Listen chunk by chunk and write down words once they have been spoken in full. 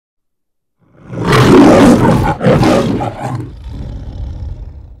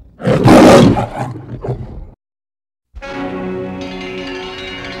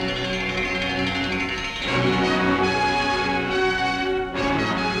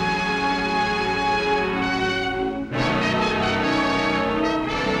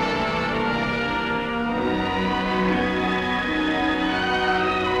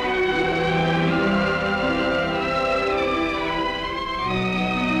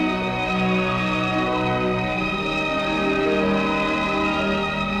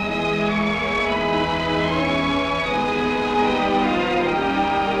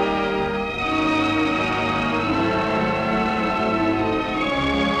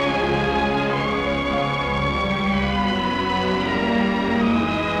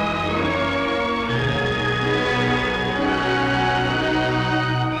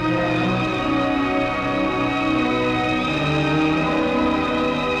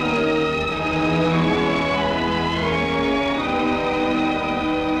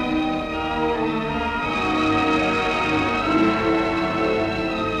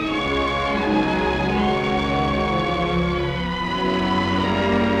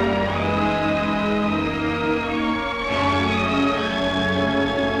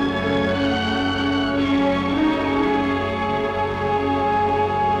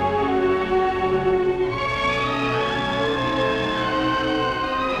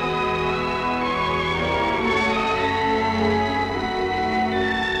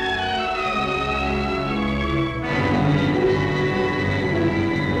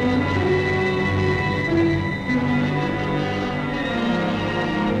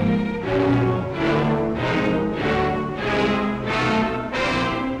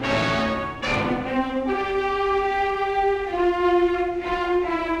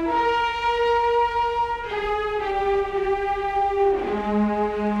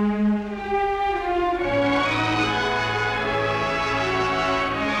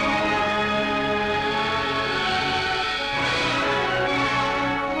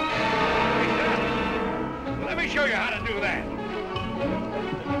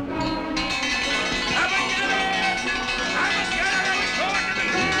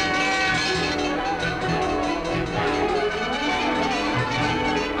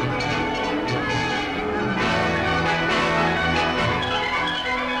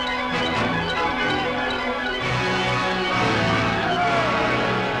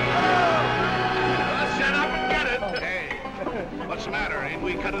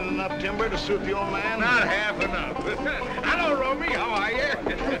to suit the old man? Not half enough. Hello, Romy. How are you?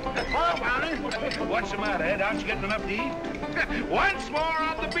 Hello, Barney. What's the matter, Ed? Aren't you getting enough to eat? Once more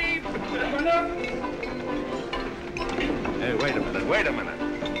on the beef. Hey, wait a minute. Wait a minute.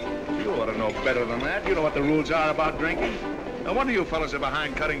 You ought to know better than that. You know what the rules are about drinking. No wonder you fellas are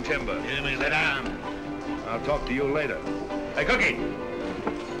behind cutting timber. Jimmy, sit down. I'll talk to you later. Hey, Cookie.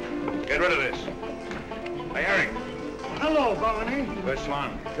 Get rid of this. Hey, Eric. Hello, Barney. Where's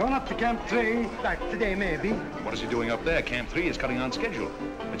Swan? Going up to Camp 3. Back today, maybe. What is he doing up there? Camp 3 is cutting on schedule.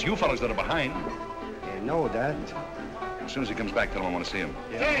 It's you fellas that are behind. You know that. As soon as he comes back, tell him I want to see him.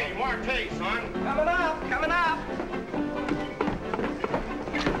 Yeah. Hey, more tea, son. Coming up, coming up.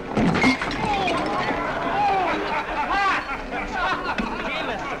 Gee,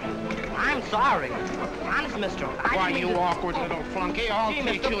 mister, I'm sorry. Honest, mister. Why, you awkward little flunky. I'll Gee,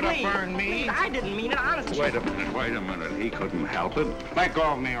 teach mister, you to please, burn me. please, I didn't mean it, honest. Wait a minute. He couldn't help it. Let go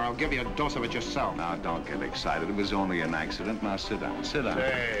of me, or I'll give you a dose of it yourself. Now, don't get excited. It was only an accident. Now, sit down. Sit down.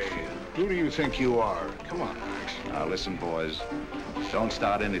 Hey, who do you think you are? Come on, Max. Now, listen, boys. Don't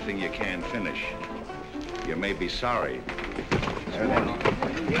start anything you can't finish. You may be sorry.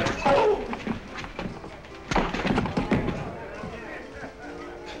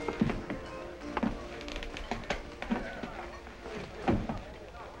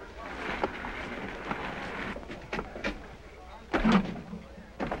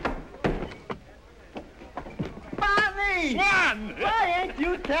 Why ain't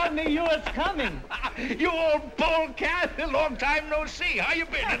you tell me you was coming? You old polecat. Long time no see. How you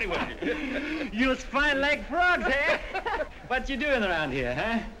been, anyway? You's fine like frogs, eh? What you doing around here,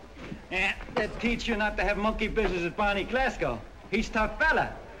 huh? That teach you not to have monkey business with Barney Glasgow. He's tough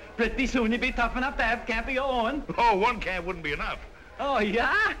fella. Pretty soon you'll be tough enough to have camp of your own. Oh, one camp wouldn't be enough. Oh,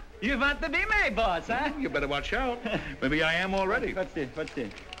 yeah? You want to be my boss, huh? You better watch out. Maybe I am already. What's this? What's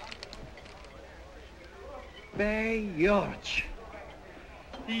this? Bay Yorch.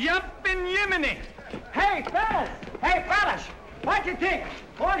 Yup in Yemeni. Hey, fellas! Hey, fellas! What you think?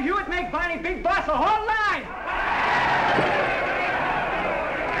 All you would make Barney big boss a whole line!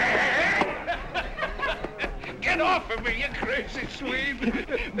 Get Get off of me, you crazy Swede.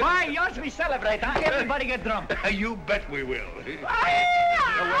 Why, yours we celebrate, huh? Everybody get drunk. You bet we will.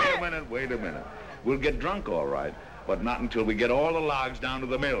 Now, wait a minute. We'll get drunk, all right, but not until we get all the logs down to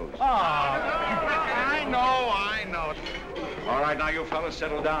the mills. Oh. I know. All right, now, you fellas,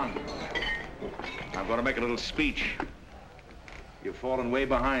 settle down. I'm going to make a little speech. You've fallen way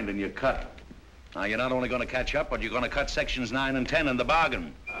behind in your cut. Now, you're not only going to catch up, but you're going to cut sections 9 and 10 in the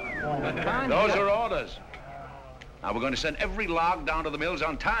bargain. Those are orders. Now, we're going to send every log down to the mills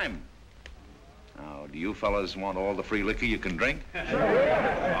on time. Now, do you fellas want all the free liquor you can drink?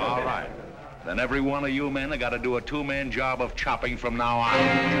 All right. Then every one of you men have got to do a two-man job of chopping from now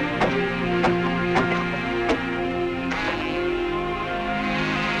on.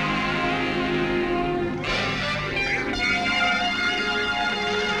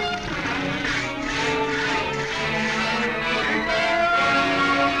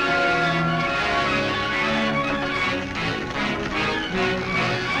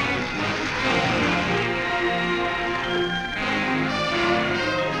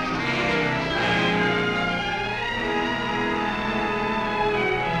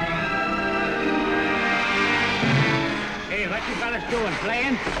 Doing, playing?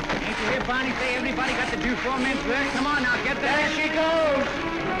 Ain't you hear Barney say everybody got to do 4 men's work? Come on now, get there. There she goes.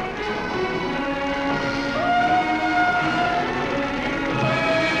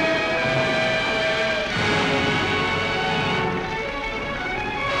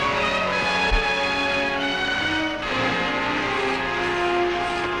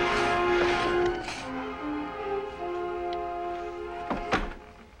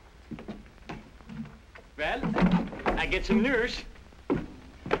 Well, I get some news.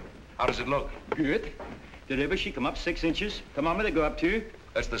 How does it look? Good. The river, she come up 6 inches. Thermometer go up 2.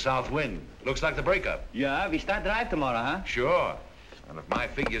 That's the south wind. Looks like the breakup. Yeah, we start drive tomorrow, huh? Sure. And if my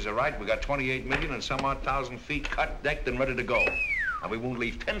figures are right, we got 28 million and some odd thousand feet cut, decked, and ready to go. And we won't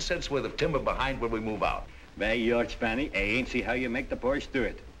leave 10 cents worth of timber behind when we move out. By your Spanny, I ain't see how you make the boys do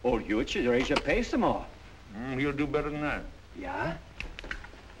it. Old Hewitt should raise your pay some more. He'll do better than that. Yeah?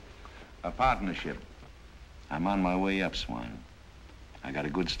 A partnership. I'm on my way up, Swan. I got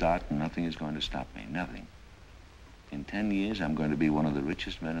a good start, and nothing is going to stop me. Nothing. In 10 years, I'm going to be one of the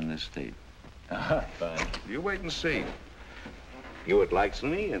richest men in this state. Fine. You wait and see. Hewitt likes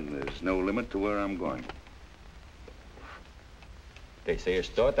me, and there's no limit to where I'm going. They say his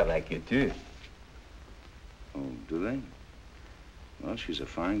daughter like you, too. Oh, do they? Well, she's a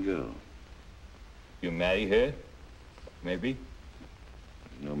fine girl. You marry her? Maybe?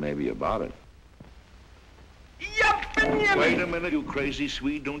 No maybe about it. Yup! Wait a minute, you crazy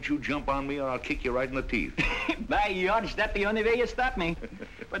Swede. Don't you jump on me or I'll kick you right in the teeth. By George, that's the only way you stop me.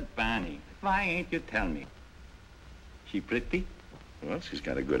 But, Barney, why ain't you tell me? She pretty? Well, she's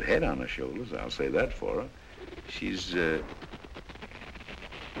got a good head on her shoulders. I'll say that for her. She's, Listen.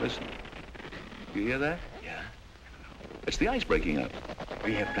 You hear that? Yeah. It's the ice breaking up.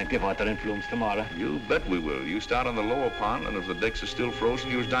 We have plenty of water influence tomorrow. You bet we will. You start on the lower pond, and if the decks are still frozen,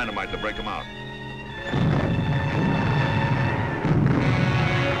 use dynamite to break them out.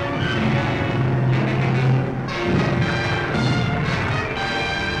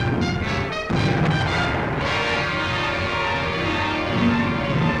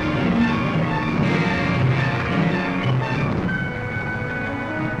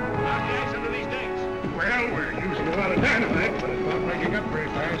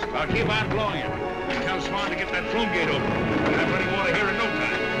 I'll keep on blowing it. And tell Swan to get that flume gate open. I'm running water here in no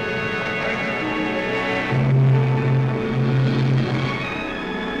time.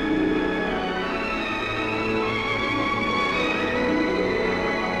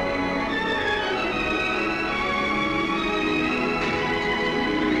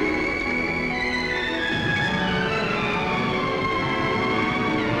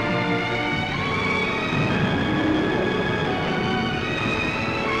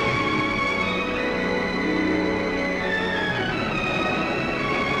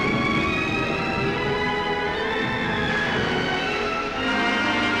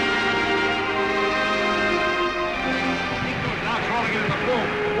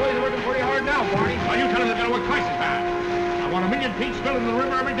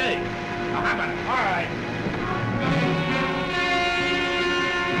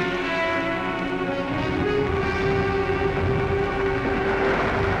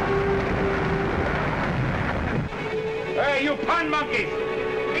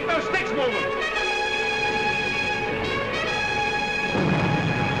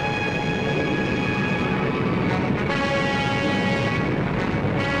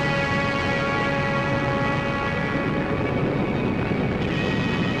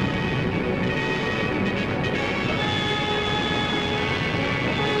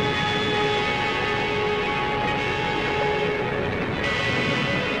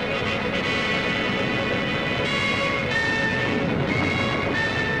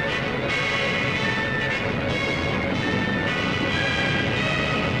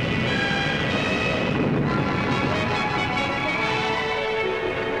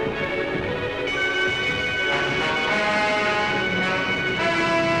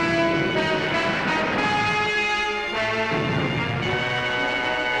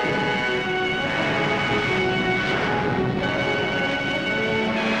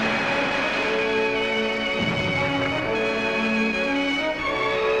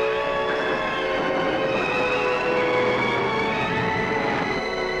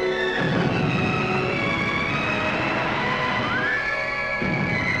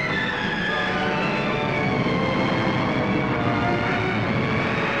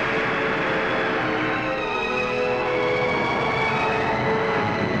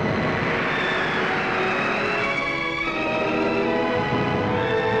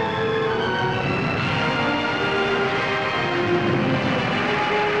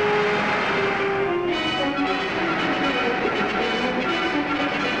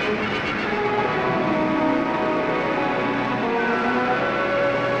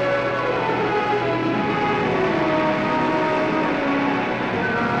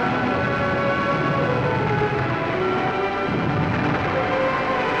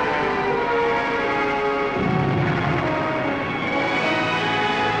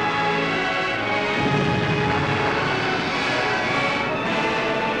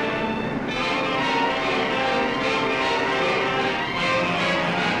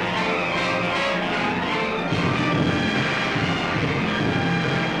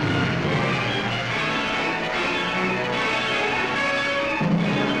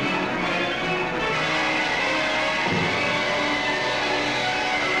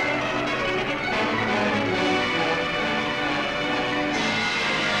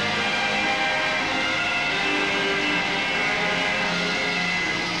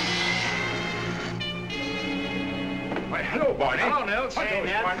 else. Hey,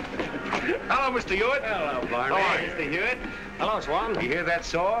 Nat. Hello, Mr. Hewitt. Hello, Barney. How are you? Mr. Hewitt. Hello, Swan. You hear that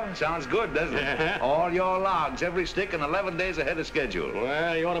saw? Sounds good, doesn't it? All your logs, every stick, and 11 days ahead of schedule.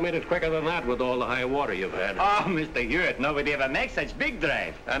 Well, you ought to made it quicker than that with all the high water you've had. Oh, Mr. Hewitt, nobody ever makes such big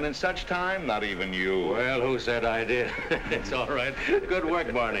drive. And in such time, not even you. Well, who said I did? It's all right. Good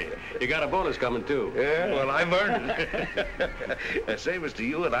work, Barney. You got a bonus coming, too. Yeah, well, I've earned it. Say, Mr.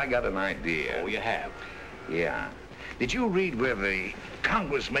 Hewitt, I got an idea. Oh, you have? Yeah. Did you read where the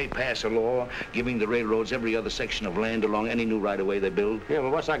Congress may pass a law giving the railroads every other section of land along any new right-of-way they build? Yeah,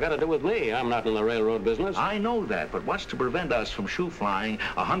 but what's that got to do with me? I'm not in the railroad business. I know that, but what's to prevent us from shoe-flying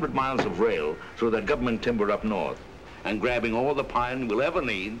 100 miles of rail through that government timber up north and grabbing all the pine we'll ever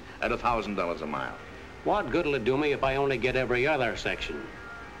need at $1,000 a mile? What good'll it do me if I only get every other section?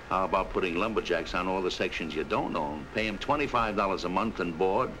 How about putting lumberjacks on all the sections you don't own, pay them $25 a month and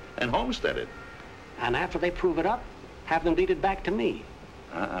board, and homestead it? And after they prove it up, have them deeded back to me?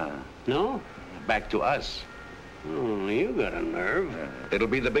 No? Back to us. You got a nerve. It'll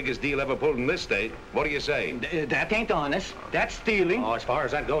be the biggest deal ever pulled in this state. What do you say? That ain't honest. That's stealing. Oh, as far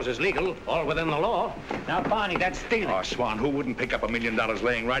as that goes, it's legal. All within the law. Now, Barney, that's stealing. Oh, Swan, who wouldn't pick up $1 million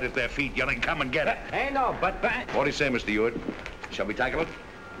laying right at their feet, yelling, come and get it? Hey, no, but... What do you say, Mr. Hewitt? Shall we tackle it?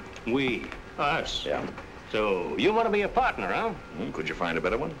 We. Us. Yeah. So, you want to be a partner, huh? Could you find a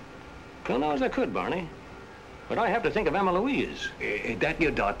better one? Well, no, as I could, Barney. But I have to think of Emma Louise. Is that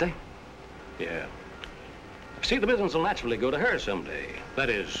your daughter? Yeah. See, the business will naturally go to her someday. That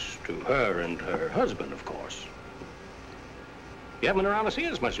is, to her and her husband, of course. You haven't been around to see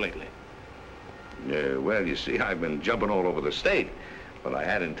us much lately. Well, you see, I've been jumping all over the state. But I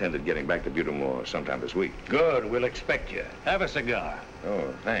had intended getting back to Baltimore sometime this week. Good. We'll expect you. Have a cigar.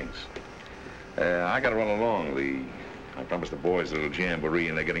 Oh, thanks. I gotta run along. I promised the boys a little jamboree,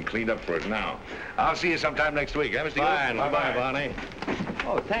 and they're getting cleaned up for it now. I'll see you sometime next week, Mr. Hewitt? Fine. Bye-bye, Barney.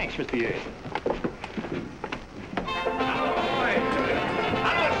 Oh, thanks, Mr. Hewitt.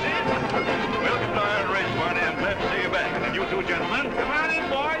 Welcome to Iron Ridge, Barney. I'm glad to see you back. And you two gentlemen, Come on in,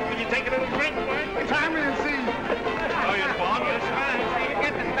 boys. Will you take a little drink, boys? Time and see. how you spawn? Yes, fine. So you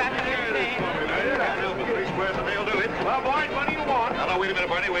get the fat Three squares and they'll do it. Well, boys, what do you want? Now, wait a minute,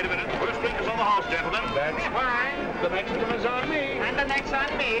 Barney, wait a minute. First drink is on the house, gentlemen. That's Fine. the next one is on me. And the next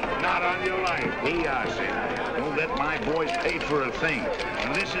on me. Not on your life. Me, I said. Don't let my boys pay for a thing.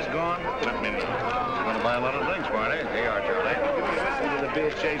 When this is gone, let me know. You're going to buy a lot of drinks, Barney. Here you are, Charlie. Listen to the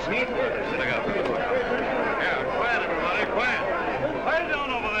beer chase meat. Look up. Yeah, quiet, everybody, quiet. Quiet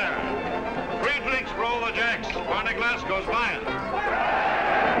down over there. 3 drinks for all the jacks. Barney Glasgow's buying.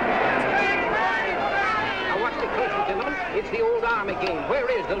 Now watch me closely, gentlemen. It's the old army game. Where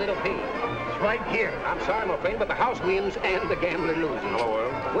is the little pig? It's right here. I'm sorry, my friend, but the house wins and the gambler loses. Hello,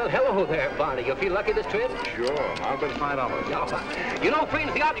 Earl. Well, hello there, Barney. You feel lucky this trip? Sure. I'll bet $5. You know,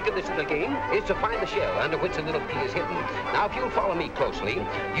 friends, the object of this little game is to find the shell under which the little pea is hidden. Now, if you'll follow me closely,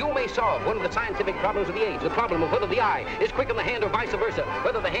 you may solve one of the scientific problems of the age, the problem of whether the eye is quick in the hand or vice versa,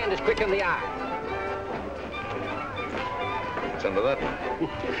 whether the hand is quick in the eye. It's under that one.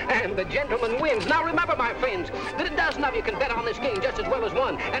 And the gentleman wins. Now, remember, my friends, that a dozen of you can bet on this game just as well as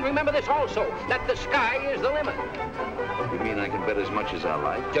one. And remember this also, that the sky is the limit. You mean I can bet as much as I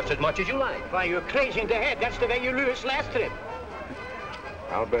like? Just as much as you like. Why, you're crazy in the head. That's the way you lose last trip.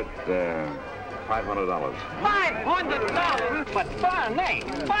 I'll bet, $500. $500? But Barney,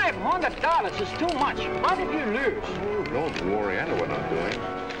 $500 is too much. What if you lose? Don't worry, I know what I'm doing.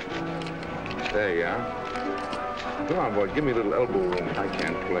 There you are. Come on, boy, give me a little elbow room. I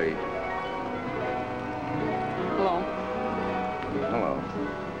can't play. Hello. Hello.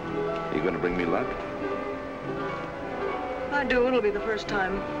 You gonna bring me luck? I do. It'll be the first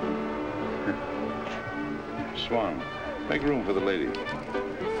time. Swan, make room for the lady.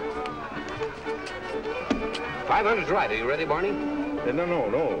 500's right. Are you ready, Barney?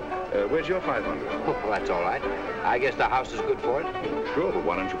 No. Where's your 500? Oh, well, that's all right. I guess the house is good for it. Sure, but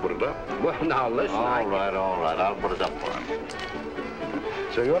why don't you put it up? Well, now, listen, All right. I'll put it up for him.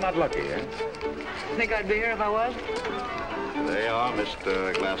 So you're not lucky, eh? Think I'd be here if I was? There you are,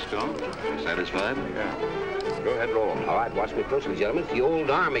 Mr. Glasgow. Satisfied? Yeah. Go ahead, roll. All right, watch me closely, gentlemen. It's the old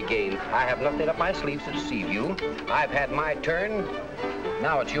army game. I have nothing up my sleeves to deceive you. I've had my turn.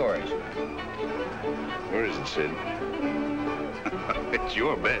 Now it's yours. Where is it, Sid? It's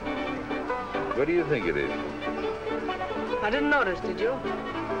your bet. Where do you think it is? I didn't notice, did you?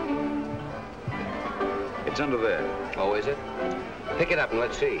 It's under there. Oh, is it? Pick it up and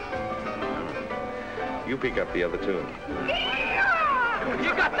let's see. You pick up the other two.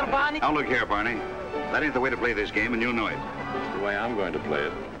 You got them, Barney? Now, look here, Barney. That ain't the way to play this game, and you know it. It's the way I'm going to play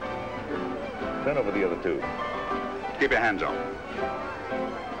it. Turn over the other two. Keep your hands off.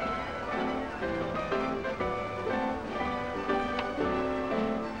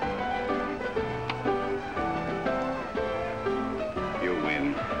 You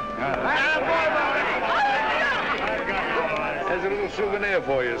win. There's a little souvenir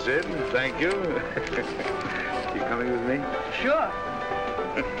for you, Sid. Thank you. You coming with me? Sure.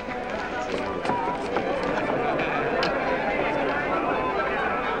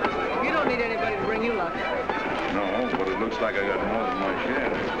 You don't need anybody to bring you luck. No, but it looks like I got more than my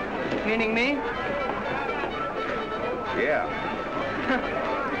share. Meaning me? Yeah.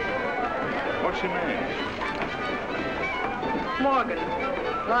 What's your name? Morgan.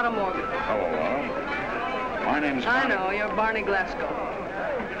 Lotta Morgan. Oh, well. My name's I Barney. know, you're Barney Glasgow.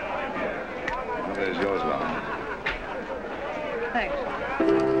 Well, there's yours, Lotta. Thanks.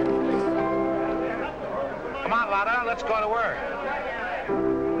 Come on, Lotta, let's go to work.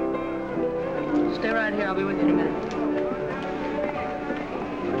 Stay right here, I'll be with you in a minute.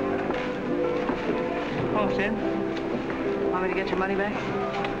 Oh, Sid? Want me to get your money back?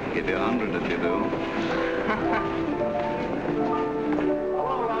 Give you 100 if you do.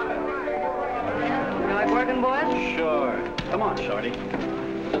 You like working, boys? Sure. Come on, Shorty.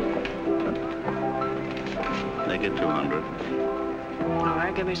 Make it 200. All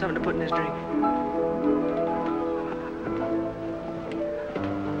right, give me something to put in this drink.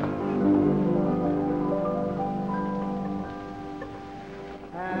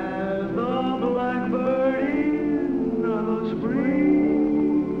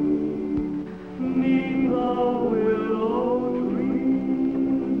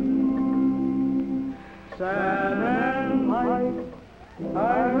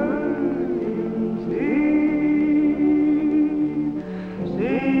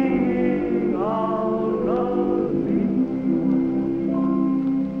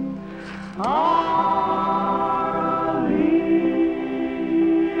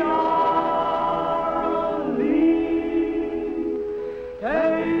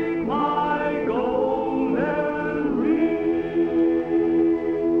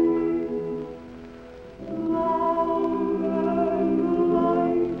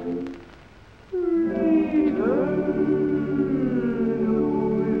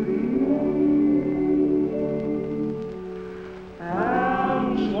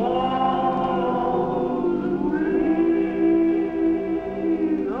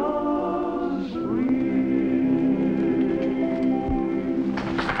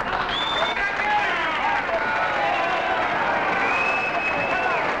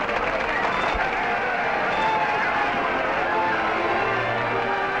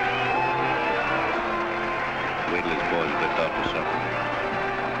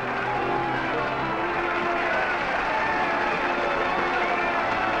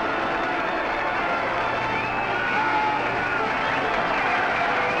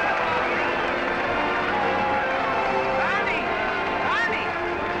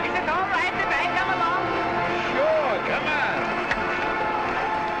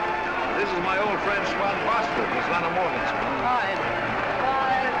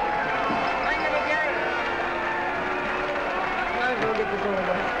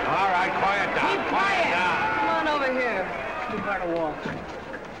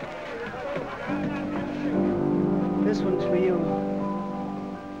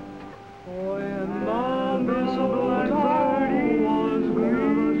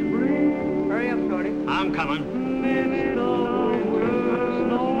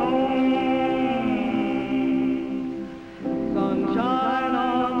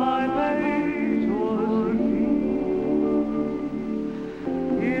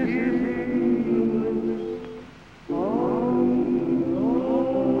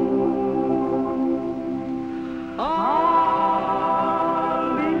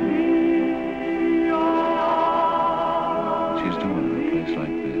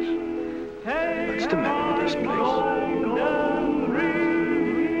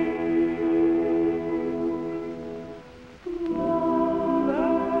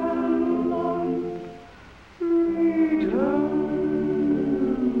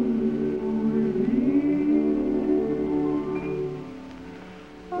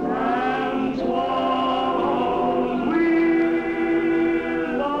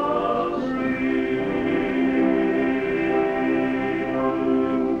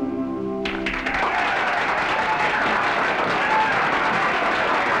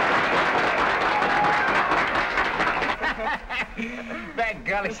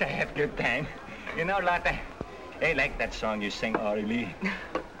 Golly, I had a good time. You know, Lotta, I like that song you sing, Aurelie.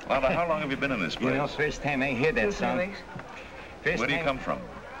 Lotta, how long have you been in this place? You know, first time I hear that song. Where do you come from?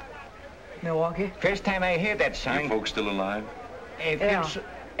 Milwaukee. First time I hear that song. You folks still alive? I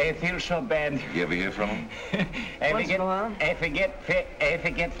feel so bad. You ever hear from them? Once in a while. I forget.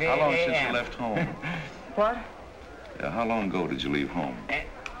 How long since you left home? What? How long ago did you leave home?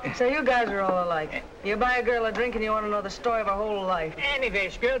 So you guys are all alike. You buy a girl a drink and you want to know the story of her whole life.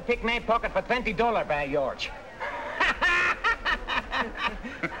 Anyway, girl picked my pocket for $20 by George.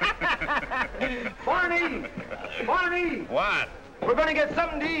 Barney! Barney! What? We're gonna get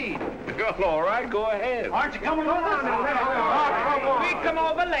something to eat. All right, go ahead. Aren't you coming along? We come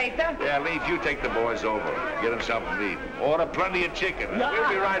over later. Yeah, Leaf, you take the boys over. Get them something to eat. Order plenty of chicken. We'll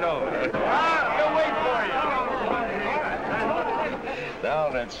be right over. We'll wait for you. Now,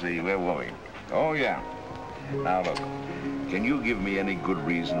 let's see. Where were we? Oh, yeah. Now, look. Can you give me any good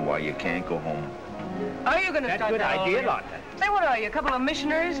reason why you can't go home? Are you going to start Good that idea, already? Lotta. Say, what are you, a couple of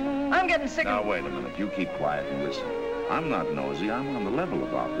missionaries? I'm getting sick Now, of... wait a minute. You keep quiet and listen. I'm not nosy. I'm on the level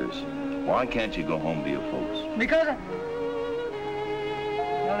about this. Why can't you go home to your folks? Because I...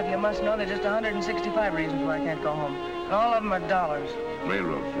 Well, if you must know, there's just 165 reasons why I can't go home. And all of them are dollars.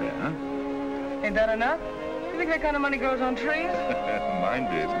 Railroad fare, huh? Ain't that enough? You think that kind of money grows on trees? Mine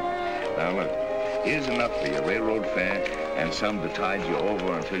did. Now, look. Here's enough for your railroad fare and some to tide you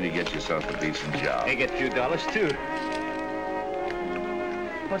over until you get yourself a decent job. I get a few dollars, too.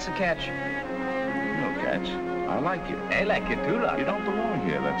 What's the catch? No catch. I like you. I like you, too, Lotta. You don't belong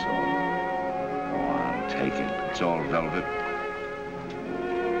here, that's all. Oh, I'll take it. It's all velvet.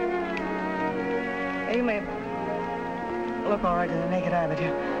 Hey, you may look all right in the naked eye, but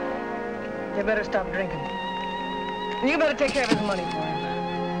you better stop drinking. And you better take care of his money for him.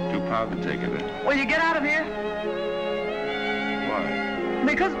 Too proud to take it, eh? Will you get out of here? Why?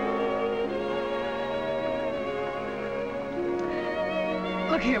 Because...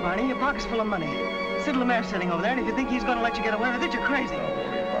 Look here, Barney, your pocket's full of money. Sid Lemaire's sitting over there, and if you think he's going to let you get away with it, you're crazy. Don't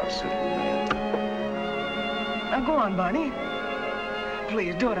worry about sitting there. Now, go on, Barney.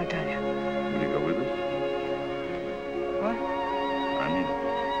 Please, do what I tell you. Will you go with us? What? I mean it.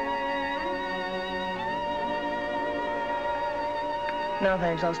 No,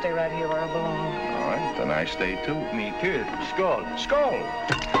 thanks. I'll stay right here where I belong. All right, then I stay too. Me, too. Skull. Skull!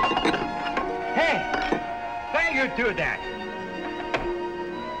 Hey! Why you do that?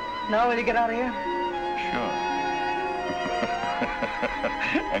 Now, will you get out of here? Sure.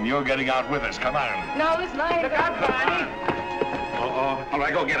 And you're getting out with us. Come on. No, listen, I ain't... Look out, Barney! All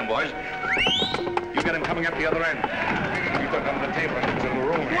right, go get him, boys. You get him coming up the other end. You look under the table into the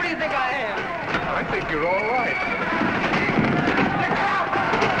room. Who do you think I am? I think you're all right.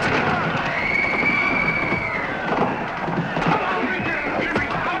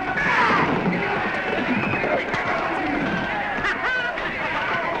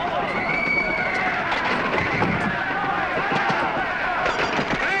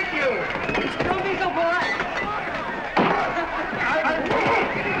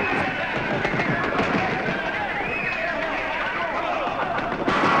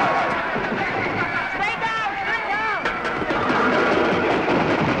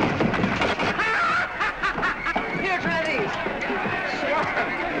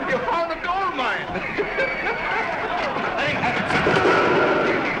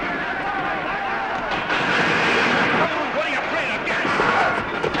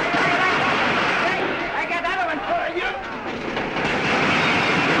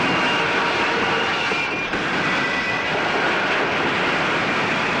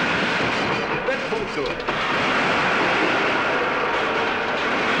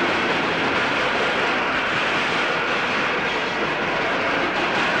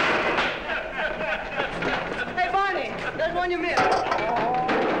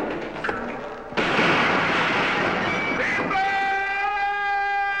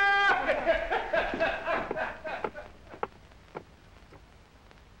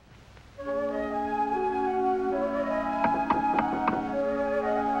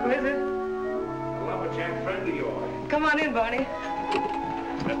 Come on in, Barney.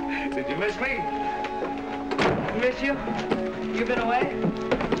 Did you miss me? Miss you? You been away?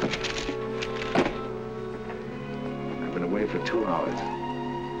 I've been away for 2 hours.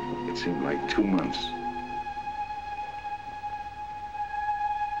 It seemed like 2 months.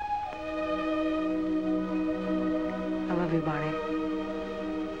 I love you, Barney.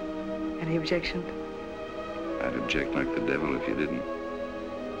 Any objection? I'd object like the devil if you didn't.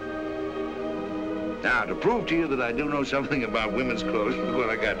 Now, to prove to you that I do know something about women's clothes, look what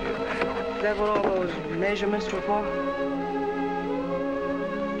I got here. Is that what all those measurements were for?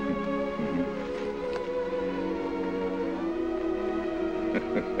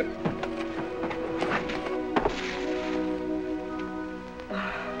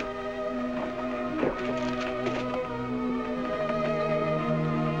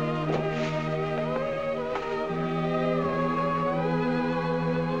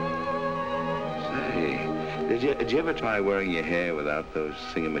 Did you ever try wearing your hair without those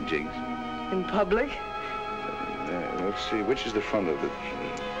thingamajigs? In public? Let's see, which is the front of it?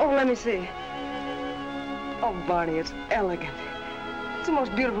 Oh, let me see. Oh, Barney, it's elegant. It's the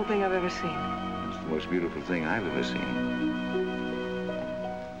most beautiful thing I've ever seen. It's the most beautiful thing I've ever seen.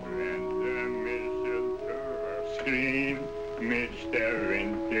 Mr.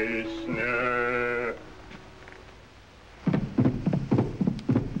 Winter Snow.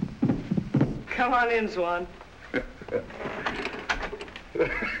 Come on in, Swan.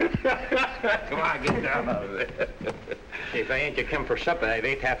 Come on, get down out of there. If I ain't you come for supper, I've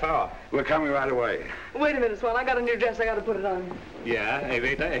ate half hour. We're coming right away. Wait a minute, Swan. I got a new dress. I got to put it on. Yeah, I've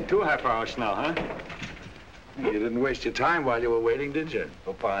ate 2 half hours now, huh? You didn't waste your time while you were waiting, did you?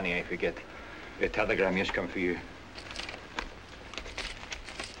 Oh, Barney, I forget. A telegram just come for you.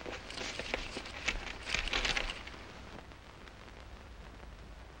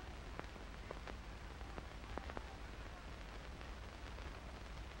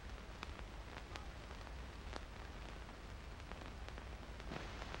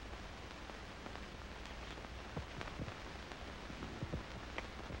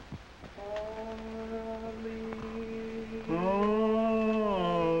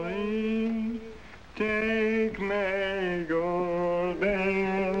 Take my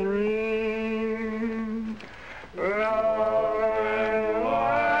golden ring,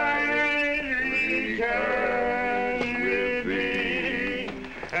 with thee,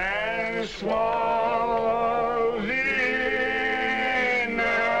 and swallows in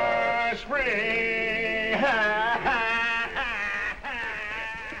the spring.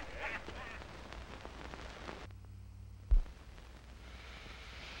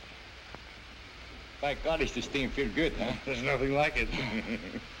 By golly, this thing feel good, huh? There's nothing like it.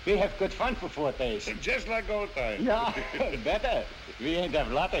 We have good fun for 4 days. Just like old times. Yeah, better. We ain't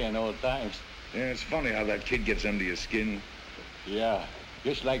have latte in old times. Yeah, it's funny how that kid gets under your skin. Yeah,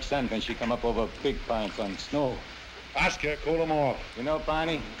 just like Sun when she come up over big pines on snow. Ask her, cool him off. You know,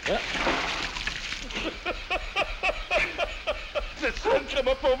 Barney? Yeah. The sun come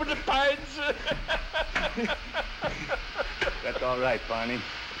up over the pines. That's all right, Barney.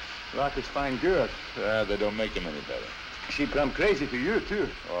 Lot is fine girl. They don't make them any better. She plumb crazy for you, too.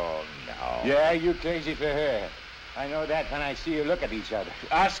 Oh, no. Yeah, you crazy for her. I know that when I see you look at each other.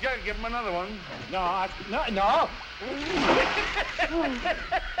 Ask her, give him another one. No, no.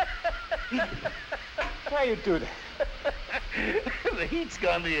 Why you do that? The heat's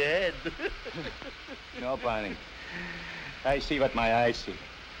gone to your head. No, Barney. I see what my eyes see.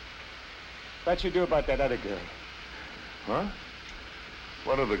 What you do about that other girl? Huh?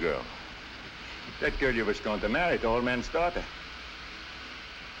 What other girl? That girl you was going to marry, the old man's daughter.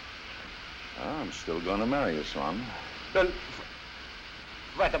 I'm still gonna marry you, Swan. Well,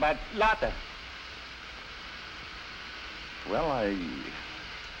 what about Lotta? Well,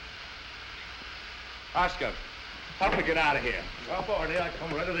 Oscar, help me get out of here. Oh, Barney, I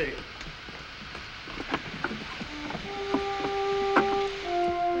come right away.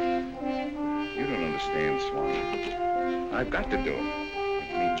 You don't understand, Swan. I've got to do it.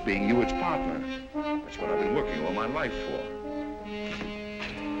 It means being you its partner. That's what I've been working all my life for.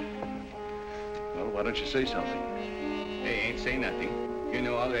 Well, why don't you say something? They ain't say nothing. You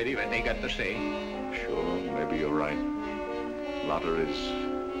know already what they got to say. Sure, maybe you're right. Lotta is...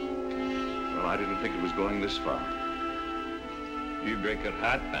 Well, I didn't think it was going this far. You break her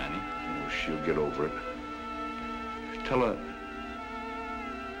heart, Barney. Oh, she'll get over it. Tell her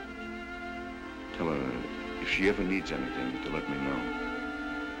if she ever needs anything to let me know.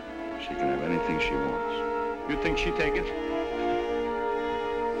 She can have anything she wants. You think she'd take it?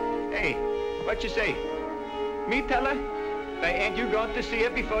 Hey, what you say? Me tell her? Ain't you going to see her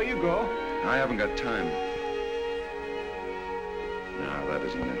before you go? I haven't got time. No, that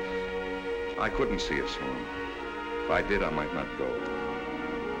isn't it. I couldn't see her, Swan. If I did, I might not go.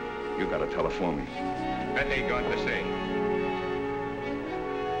 You gotta tell her for me. What they going to say?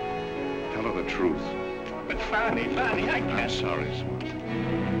 Tell her the truth. But Barney, I I'm can't. sorry, Swan.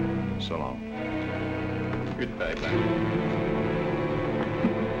 So long. Goodbye, Barney.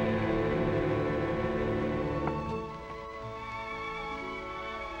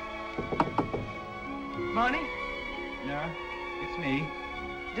 Barney? Yeah, it's me.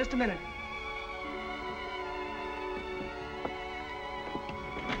 Just a minute.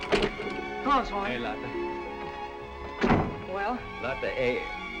 Come on, Swan. Hey, Lotta. Well, Lotta, hey.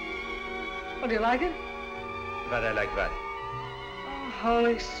 oh, do you like it? What I like what? Oh,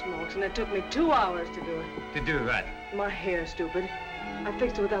 holy smokes, and it took me 2 hours to do it. To do what? My hair, stupid. I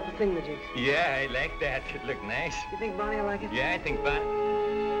fixed it without the thingamajigs. Yeah, I like that. It look nice. You think Barney will like it? Yeah, I think Barney...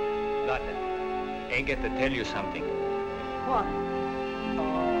 Lotta, I get to tell you something. What?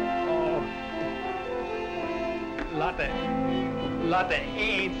 Lotta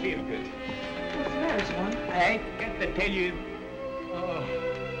ain't feel good. What's the matter, Swan? I got to tell you.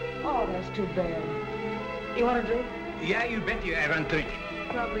 Oh, that's too bad. You want a drink? Yeah, you bet you I want to drink.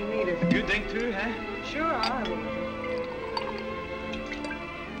 Probably need it. You drink too, huh? Sure, I'll have one.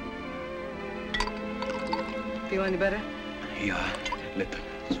 Feel any better? Yeah, little.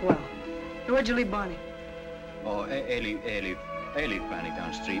 Swell. Hey, where'd you leave Barney? Oh, I leave Barney down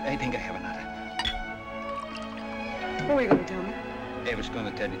the street. I think I have another. What were you going to tell me? I was going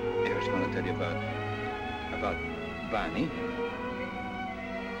to tell you about Barney.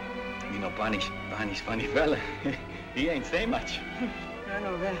 You know, Barney's funny fella. He ain't say much. I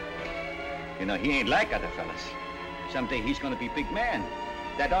know that. You know, he ain't like other fellas. Someday he's gonna be big man.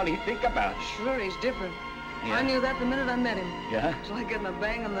 That's all he think about. Sure, he's different. Yeah. I knew that the minute I met him. Yeah? It's like getting a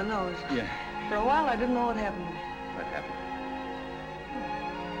bang on the nose. Yeah. For a while, I didn't know what happened to me. What happened?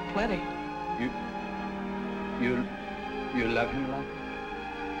 Plenty. You love him a lot?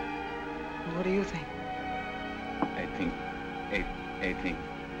 What do you think? I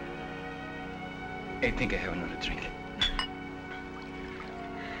think I have another drink.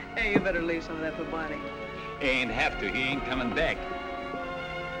 Hey, you better leave some of that for Barney. I ain't have to. He ain't coming back.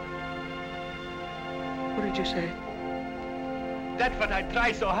 What did you say? That's what I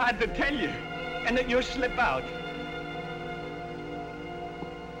try so hard to tell you. And that you slip out.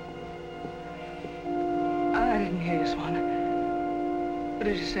 I didn't hear you, Swan. What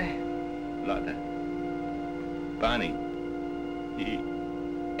did you say? Lotta, Barney, he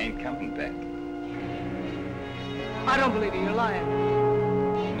ain't coming back. I don't believe you. You're lying.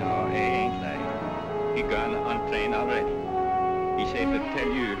 No, he ain't lying. He gone on train already. He said to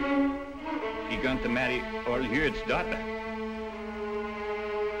tell you he going to marry Earl Hewitt's daughter.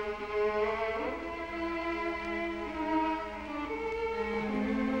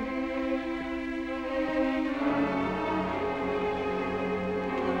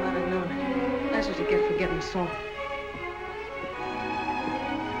 That's what you get for getting sore.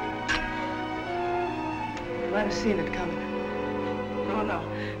 Might have seen it coming. Oh, no.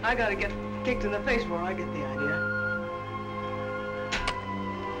 I gotta get kicked in the face before I get the idea.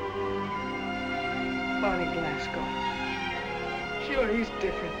 Barney Glasgow. Sure, he's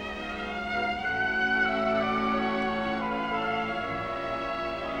different.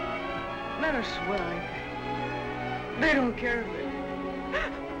 Men are swelling. They don't care if they...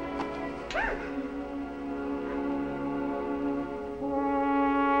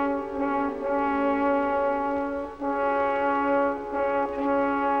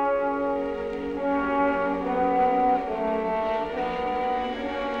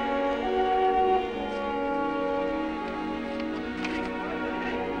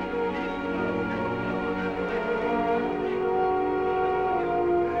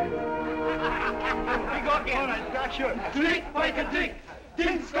 Sure. Drink, wake a drink.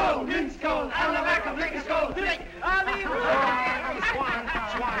 Drink, skull, and the back of drink, skull, drink.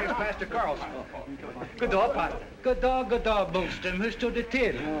 Swan is Pastor Carlson. Good dog, Pastor. Good dog, Boomstrom. Who stood the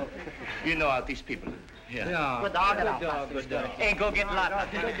till? You know out these people. Yeah. Good dog, Good dog. Hey, go get Lotta.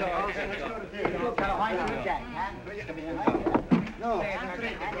 Good dog.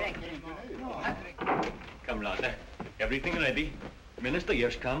 Come, Lotta. Everything ready. Minister,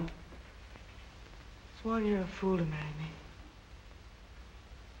 yours come. Swan, you're a fool to marry me.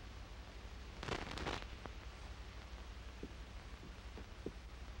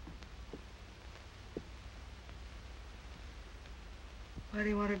 Why do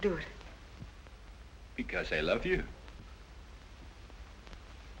you want to do it? Because I love you.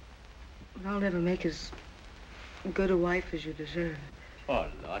 But I'll never make as good a wife as you deserve. Oh,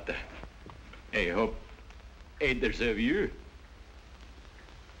 Lotta. I hope I deserve you.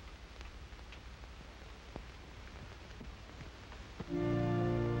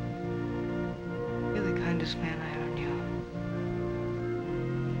 You're the kindest man I ever knew.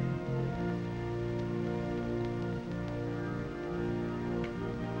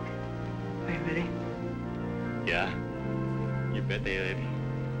 Are you ready? Yeah. You bet they're ready.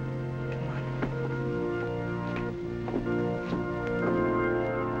 Come on.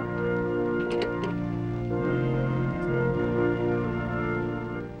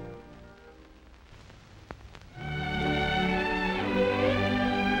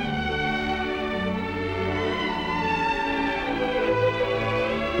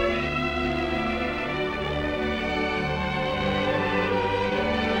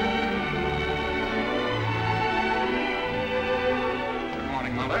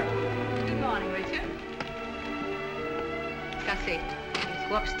 Cassé.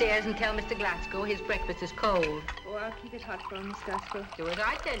 Go upstairs and tell Mr. Glasgow his breakfast is cold. Oh, I'll keep it hot for him, Miss Glasgow. Do as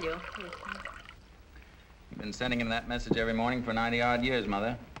I tell you. Yes, ma'am. You've been sending him that message every morning for 90-odd years,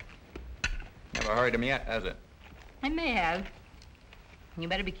 Mother. Never hurried him yet, has it? I may have. You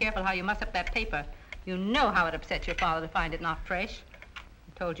better be careful how you muss up that paper. You know how it upsets your father to find it not fresh.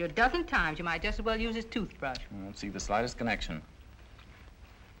 I told you a dozen times you might just as well use his toothbrush. I don't see the slightest connection.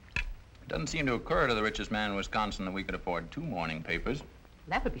 It doesn't seem to occur to the richest man in Wisconsin that we could afford 2 morning papers.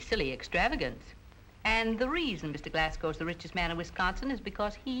 That would be silly extravagance. And the reason Mr. Glasgow's the richest man in Wisconsin is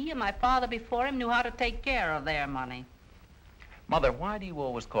because he and my father before him knew how to take care of their money. Mother, why do you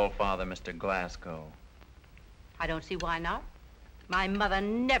always call Father Mr. Glasgow? I don't see why not. My mother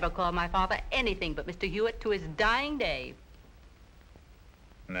never called my father anything but Mr. Hewitt to his dying day.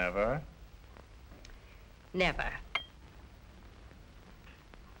 Never? Never.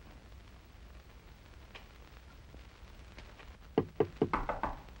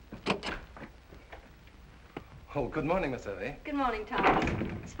 Oh, good morning, Miss Evie. Good morning, Thomas.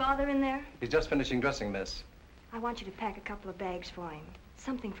 Is Father in there? He's just finishing dressing, miss. I want you to pack a couple of bags for him.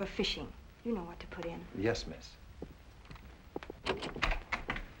 Something for fishing. You know what to put in. Yes, miss.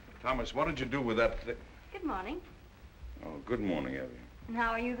 Thomas, what did you do with that Good morning. Oh, good morning, Evie. And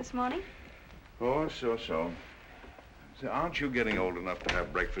how are you this morning? Oh, so. Say, aren't you getting old enough to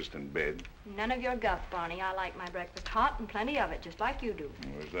have breakfast in bed? None of your guff, Barney. I like my breakfast hot and plenty of it, just like you do.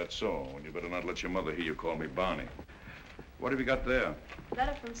 Oh, is that so? Well, you better not let your mother hear you call me Barney. What have you got there?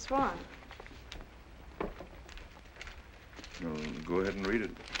 Letter from Swan. Well, go ahead and read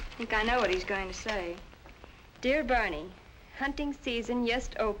it. I think I know what he's going to say. Dear Barney, hunting season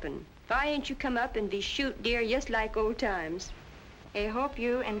just open. Why ain't you come up and be shoot deer just like old times? I hope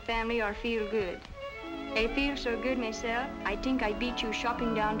you and family are feel good. I feel so good myself, I think I'd beat you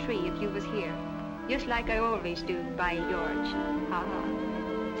shopping down tree if you was here. Just like I always do, by George.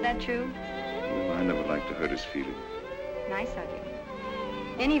 Ha-ha. Is that true? Well, I never like to hurt his feelings. Nice of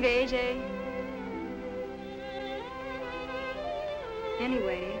you. Anyways,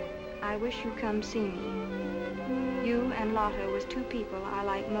 Anyway, I wish you come see me. You and Lotta was 2 people I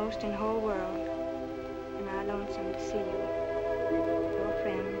like most in whole world. And I lonesome to see you. Your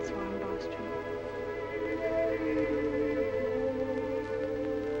friend, Swan Bostrom.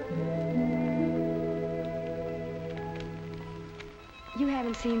 You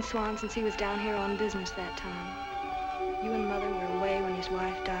haven't seen Swan since he was down here on business that time. You and Mother were away when his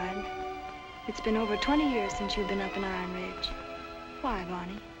wife died. It's been over 20 years since you've been up in Iron Ridge. Why,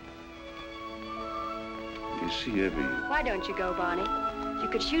 Barney? You see, Evie... Why don't you go, Barney? You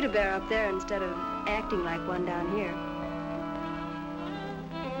could shoot a bear up there instead of acting like one down here.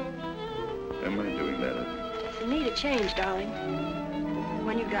 Am I doing that, Evie? You need a change, darling.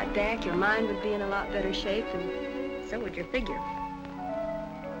 When you got back, your mind would be in a lot better shape, and so would your figure.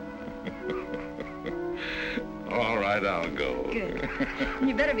 All right, I'll go. Good.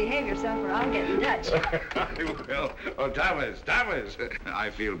 You better behave yourself or I'll get in touch. I will. Oh, Thomas, I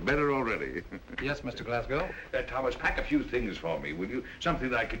feel better already. Yes, Mr. Glasgow? Thomas, pack a few things for me, will you? Something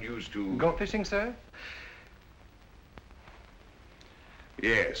that I can use to... Go fishing, sir?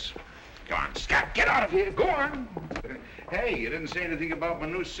 Yes. Come on, Scott, get out of here. Go on. Hey, you didn't say anything about my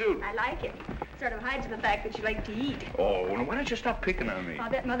new suit. I like it. Sort of hides the fact that you like to eat. Oh, well, why don't you stop picking on me?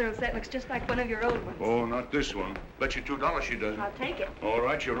 I'll bet Mother will say it looks just like one of your old ones. Oh, not this one. Bet you $2 she doesn't. I'll take it. All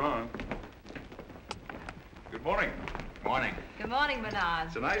right, you're on. Good morning. Morning. Good morning, Bernard.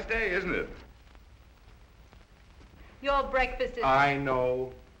 It's a nice day, isn't it? Your breakfast is... I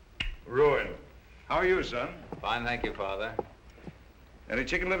know. Ruined. How are you, son? Fine, thank you, Father. Any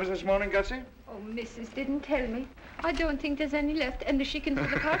chicken livers this morning, Gutsy? Oh, Mrs. didn't tell me. I don't think there's any left, and the chicken for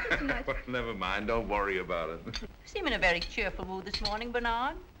the party tonight. Well, never mind. Don't worry about it. You seem in a very cheerful mood this morning,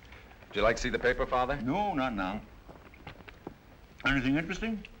 Bernard. Would you like to see the paper, Father? No, not now. Anything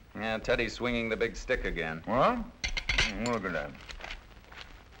interesting? Yeah, Teddy's swinging the big stick again. What? Look at that.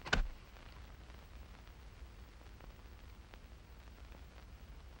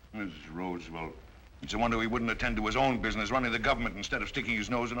 Mrs. Roosevelt. It's a wonder he wouldn't attend to his own business, running the government instead of sticking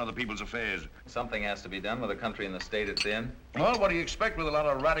his nose in other people's affairs. Something has to be done with the country and the state it's in. Well, what do you expect with a lot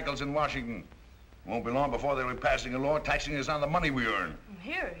of radicals in Washington? Won't be long before they'll be passing a law taxing us on the money we earn.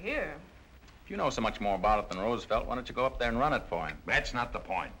 Here, here. If you know so much more about it than Roosevelt, why don't you go up there and run it for him? That's not the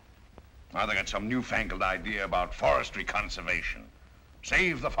point. Now they got some newfangled idea about forestry conservation.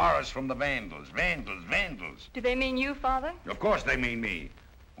 Save the forest from the vandals. Vandals. Do they mean you, Father? Of course they mean me.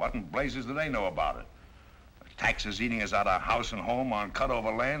 What in blazes do they know about it? Taxes eating us out of house and home on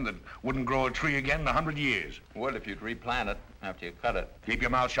cut-over land that wouldn't grow a tree again in 100 years. Would if you'd replant it after you cut it. Keep your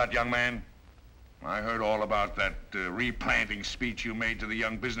mouth shut, young man. I heard all about that replanting speech you made to the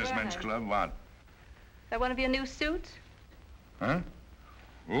Young Businessmen's Club. What? Is that one of your new suits? Huh?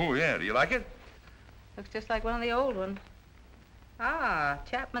 Oh, yeah. Do you like it? Looks just like one of the old ones. Ah,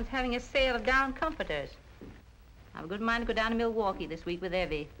 Chapman's having a sale of down comforters. I've a good mind to go down to Milwaukee this week with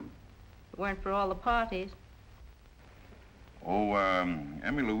Evie. If it weren't for all the parties. Oh,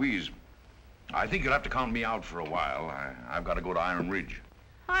 Emmy Louise, I think you'll have to count me out for a while. I've got to go to Iron Ridge.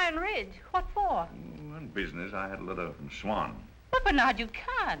 Iron Ridge? What for? On business. I had a letter from Swan. But Bernard, you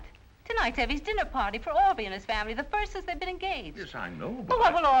can't. Tonight's Evie's dinner party for Orvie and his family, the first since they've been engaged. Yes, I know, but...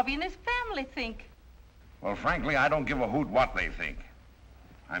 Well, what will Orvie and his family think? Well, frankly, I don't give a hoot what they think.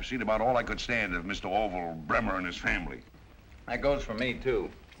 I've seen about all I could stand of Mr. Orville Bremer and his family. That goes for me, too.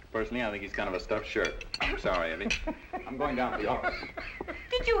 Personally, I think he's kind of a stuffed shirt. I'm sorry, Evie. I'm going down to the office.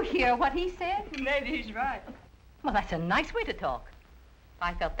 Did you hear what he said? Maybe he's right. Well, that's a nice way to talk. If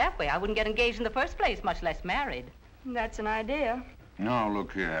I felt that way, I wouldn't get engaged in the first place, much less married. That's an idea. No,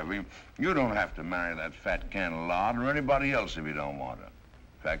 look here, Evie. You don't have to marry that fat can of lard or anybody else if you don't want to.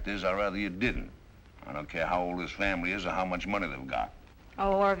 Fact is, I'd rather you didn't. I don't care how old his family is or how much money they've got.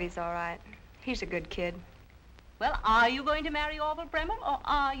 Oh, Orvie's all right. He's a good kid. Well, are you going to marry Orville Bremer, or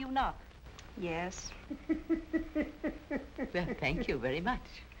are you not? Yes. Well, thank you very much.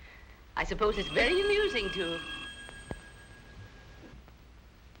 I suppose it's very amusing to...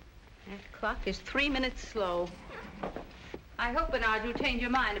 That clock is 3 minutes slow. I hope, Bernard, you'll change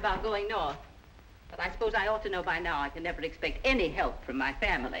your mind about going north. But I suppose I ought to know by now I can never expect any help from my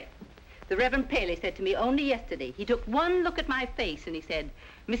family. The Reverend Paley said to me only yesterday, he took one look at my face and he said,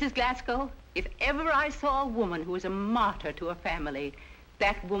 Mrs. Glasgow, if ever I saw a woman who was a martyr to her family,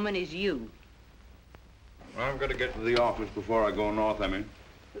 that woman is you. I've got to get to the office before I go north, Emmy.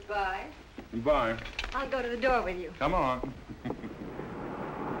 Goodbye. Goodbye. I'll go to the door with you. Come on. Good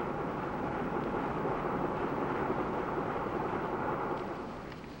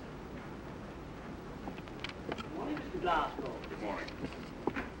morning, Mr. Glasgow. Good morning.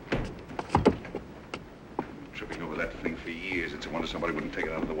 Tripping over that thing for years. It's a wonder somebody wouldn't take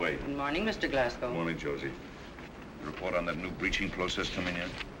it out of the way. Good morning, Mr. Glasgow. Good morning, Josie. The report on that new breaching process coming in?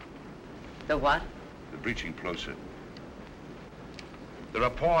 The what? The breaching process. The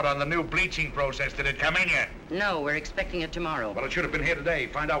report on the new bleaching process, did it come in yet? No, we're expecting it tomorrow. Well, it should have been here today.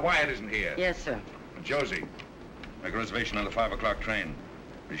 Find out why it isn't here. Yes, sir. And Josie, make a reservation on the 5 o'clock train.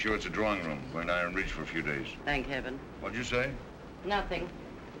 Be sure it's a drawing room. Going to Iron Ridge for a few days. Thank heaven. What'd you say? Nothing.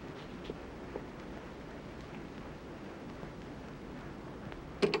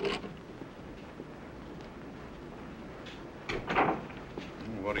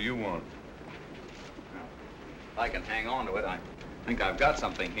 What do you want? If I can hang on to it, I think I've got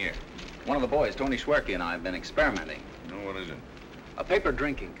something here. One of the boys, Tony Schwerke, and I have been experimenting. No, what is it? A paper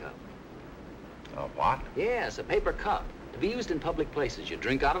drinking cup. A what? Yes, a paper cup. To be used in public places. You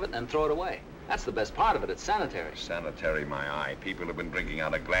drink out of it and then throw it away. That's the best part of it. It's sanitary. Sanitary, my eye. People have been drinking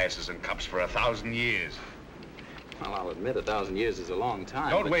out of glasses and cups for 1,000 years. Well, I'll admit 1,000 years is a long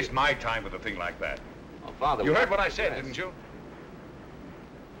time. Don't waste my time with a thing like that. Oh, Father... You heard what I said, yes. Didn't you?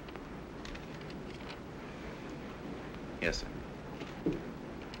 Yes, sir.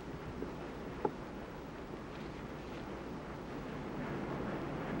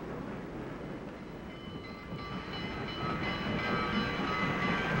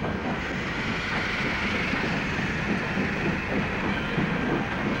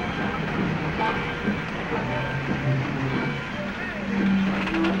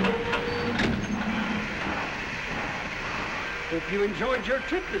 Hope you enjoyed your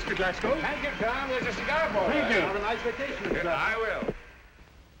trip, Mr. Glasgow. Thank you, Tom. There's a cigar for you. Thank you. Have a nice vacation, Mr. Glasgow. I will.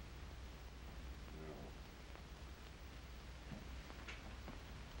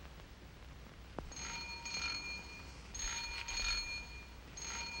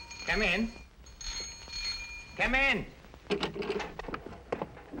 Come in. Come in.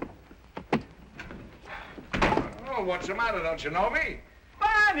 Oh, what's the matter? Don't you know me?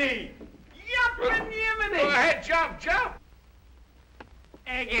 Barney! Yup and Yemeni! Go ahead, jump, jump!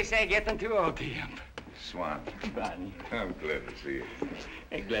 I guess I'm getting too old to jump. Swan. Barney. I'm glad to see you.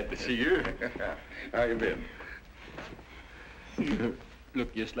 I'm glad to see you. How you been? You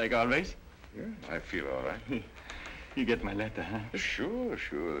look just like always. Yeah, I feel all right. You get my letter, huh? Sure,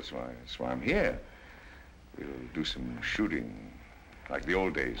 sure. That's why I'm here. We'll do some shooting, like the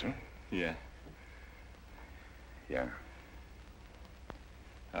old days, huh? Yeah. Yeah.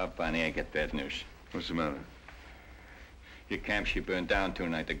 Oh, Barney, I get bad news. What's the matter? Your camp, she burned down 2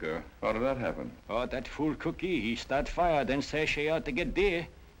 nights ago. How did that happen? Oh, that fool Cookie, he start fire, then say she ought to get there.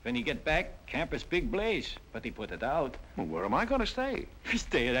 When he get back, camp is big blaze, but he put it out. Well, where am I going to stay?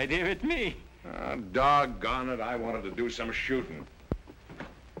 Stay right here with me. Doggone it, I wanted to do some shooting.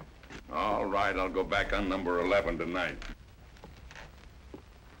 All right, I'll go back on number 11 tonight.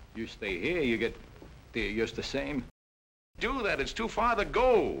 You stay here, you get just the same. Do that, it's too far to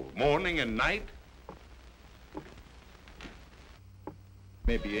go, morning and night.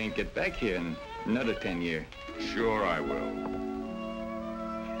 Maybe you ain't get back here in another 10 years. Sure I will.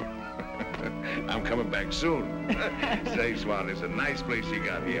 I'm coming back soon. Say, Swan, it's a nice place you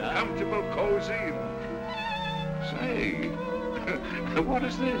got here. Yeah. Comfortable, cozy. Say, what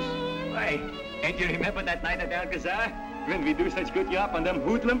is this? Why, ain't you remember that night at Alcazar? When we do such good job on them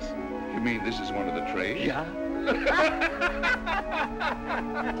hoodlums? You mean this is one of the trays? Yeah.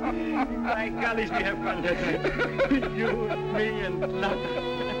 My gollies, we have fun that night. You, me, and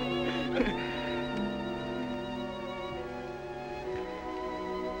Lotta.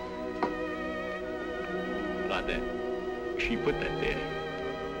 Lotta, she put that there.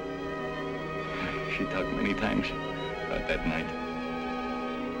 She talked many times about that night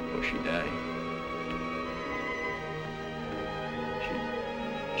before she died.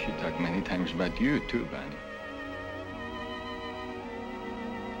 She talked many times about you, too, Barney.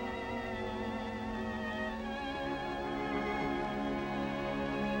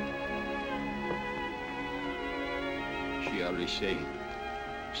 She always say,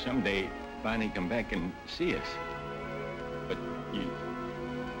 someday Barney come back and see us. But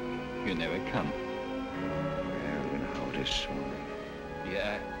you never come. Well, you know how it is, Swan.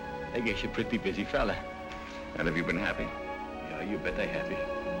 Yeah, I guess you're a pretty busy fella. And have you been happy? Yeah, you bet I happy.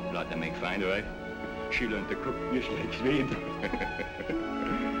 Lotta make fine, right? She learned to cook just like Swede.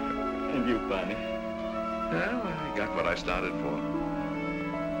 And you, Barney? Well, I got what I started for.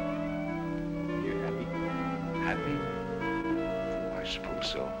 You happy? Happy? I suppose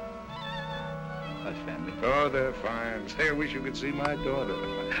so. How's family? Oh, they're fine. Say, I wish you could see my daughter.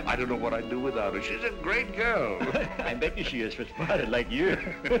 I don't know what I'd do without her. She's a great girl. I bet you she is for spotted like you.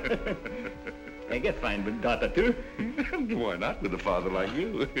 I get fine with daughter, too. Why not with a father like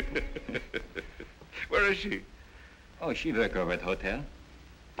you? Where is she? Oh, she work over at the hotel.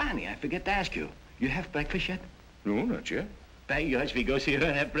 Barney, I forget to ask you. You have breakfast yet? No, not yet. By gosh, we go see her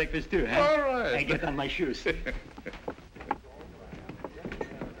and have breakfast, too, huh? All right. I get on my shoes.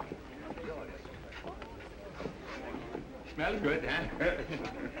 Smells good, huh?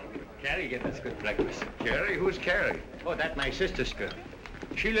 Kerry get us good breakfast. Kerry? Who's Kerry? Oh, that's my sister's girl.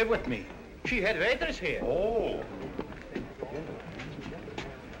 She live with me. She had waitress here. Oh.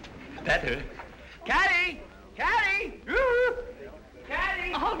 That her? Kerry! Kerry!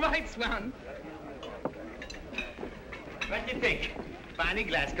 Kerry! All right, Swan. What do you think? Barney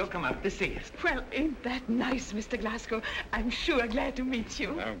Glasgow come up to see us. Well, ain't that nice, Mr. Glasgow? I'm sure glad to meet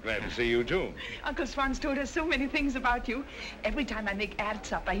you. I'm glad to see you, too. Uncle Swan's told us so many things about you. Every time I make ad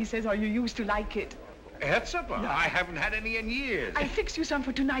supper, he says, oh, you used to like it. Had supper? Yeah. I haven't had any in years. I fixed you some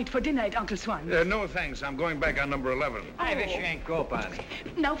for tonight for dinner at Uncle Swan's. No, thanks. I'm going back on number 11. I wish you ain't go, Barney.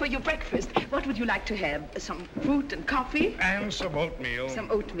 Now, for your breakfast, what would you like to have? Some fruit and coffee? And some oatmeal. Some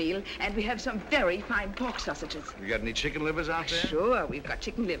oatmeal. And we have some very fine pork sausages. You got any chicken livers out there? Sure, we've got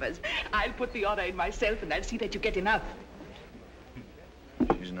chicken livers. I'll put the order in myself, and I'll see that you get enough.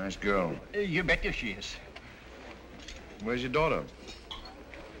 She's a nice girl. You bet you she is. Where's your daughter?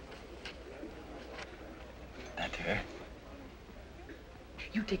 That's her.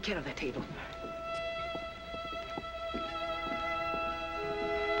 You take care of that table.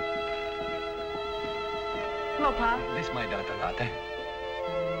 Hello, Pa. This my daughter, Lotta.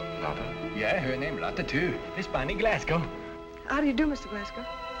 Lotta? Yeah, her name Lotta, too. This Barney Glasgow. How do you do, Mr. Glasgow?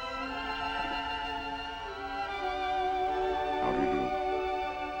 How do you do?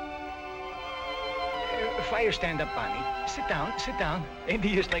 Fire stand up, Barney. Sit down, sit down. Ain't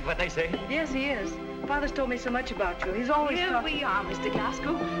he just like what I say? Yes, he is. Father's told me so much about you. He's always Here we are, Mr.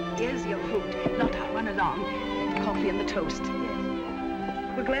 Glasgow. Here's your fruit. Lotta, run along. coffee and the toast.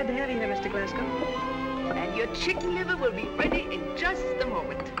 We're glad to have you here, Mr. Glasgow. And your chicken liver will be ready in just a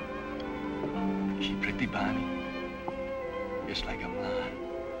moment. She pretty, Barney. Just like a man.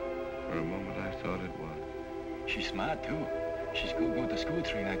 For a moment, I thought it was. She's smart, too. She's go to school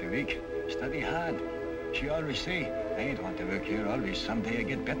 3 nights a week. Study hard. She always say, I ain't want to work here always. Someday I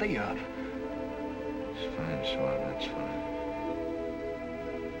get better job. It's fine, Swan. That's fine.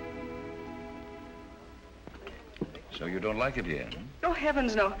 So you don't like it here? Oh,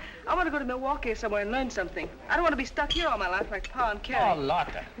 heavens, no. I want to go to Milwaukee somewhere and learn something. I don't want to be stuck here all my life like Pa and Kerry. Oh,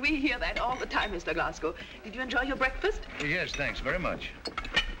 Lotta. We hear that all the time, Mr. Glasgow. Did you enjoy your breakfast? Yes, thanks very much.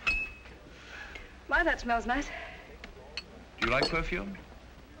 My, that smells nice. Do you like perfume?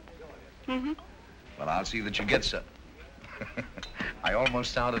 Mm-hmm. Well, I'll see that you get some. I I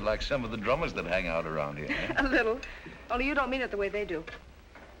almost sounded like some of the drummers that hang out around here. A little. Only you don't mean it the way they do.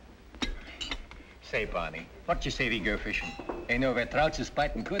 Say, Barney, what you say we go fishing? Ain't no trouwtjes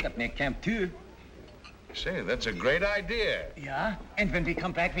spijten good up near Camp 2. Say, that's a great idea. Yeah, and when we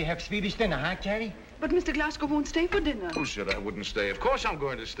come back, we have Swedish dinner, huh, Kerry? But Mr. Glasgow won't stay for dinner. Who said I wouldn't stay? Of course I'm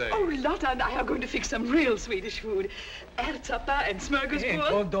going to stay. Oh, Lotta and I are going to fix some real Swedish food. Ärtsoppa and smörgåsbord. And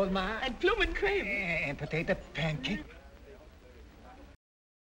cold dolma. And plum and cream. And potato pancake.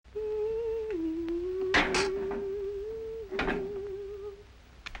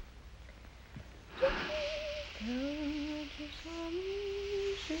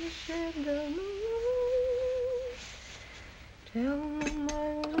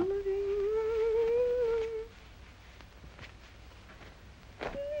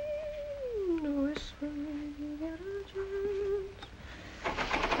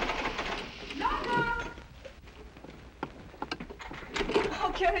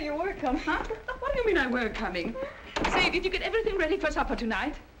 Oh, Kerry, you were coming. Huh? What do you mean I were coming? Say, did you get everything ready for supper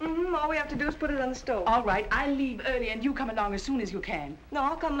tonight? Mm-hmm. All we have to do is put it on the stove. All right, I'll leave early and you come along as soon as you can. No,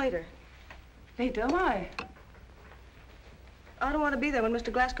 I'll come later. Later? Why? I don't want to be there when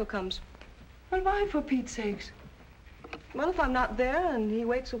Mr. Glasgow comes. Well, why, for Pete's sakes? Well, if I'm not there and he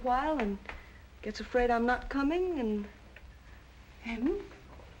waits a while and gets afraid I'm not coming and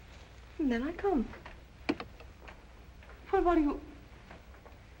then I come. Well, what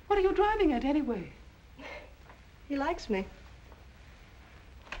are you driving at anyway? He likes me.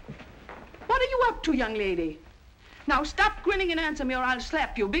 What are you up to, young lady? Now, stop grinning and answer me or I'll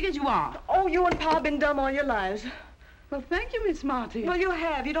slap you, big as you are. Oh, you and Pa have been dumb all your lives. Well, thank you, Miss Marty. Well, you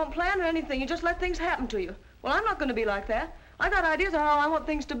have. You don't plan or anything. You just let things happen to you. Well, I'm not going to be like that. I got ideas of how I want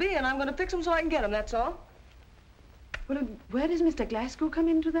things to be, and I'm going to fix them so I can get them, that's all. Well, where does Mr. Glasgow come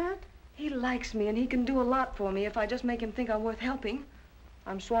into that? He likes me, and he can do a lot for me if I just make him think I'm worth helping.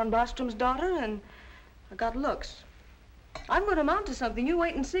 I'm Swan Bostrom's daughter, and I got looks. I'm going to amount to something. You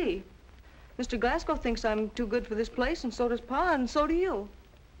wait and see. Mr. Glasgow thinks I'm too good for this place, and so does Pa, and so do you.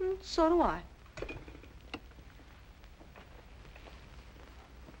 And so do I.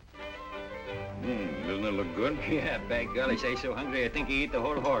 Doesn't it look good? Yeah, by golly, say so hungry, I think he ate the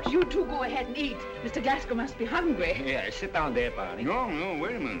whole horse. You two go ahead and eat. Mr. Glasgow must be hungry. Yeah, sit down there, Barney. No,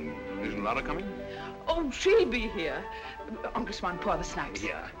 wait a minute. Isn't Lotta coming? Oh, she'll be here. Uncle Swan, pour the snacks.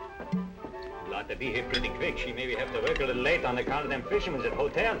 Yeah. Lotta be here pretty quick. She maybe have to work a little late on account of them fishermen at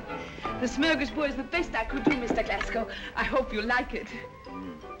hotel. The smorgasbord is the best I could do, Mr. Glasgow. I hope you like it.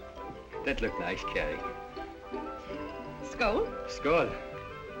 That looked nice, Kerry. Skål. Skål.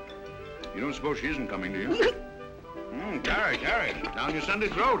 You don't suppose she isn't coming, do you? Kerry, down your Sunday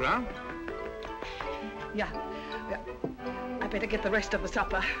throat, huh? Yeah. I better get the rest of the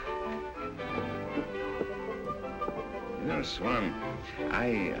supper. You know, Swan,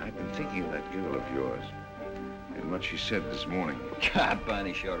 I've been thinking of that girl of yours and what she said this morning. God,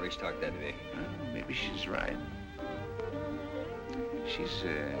 Barney, she always talked that way. Maybe she's right. She's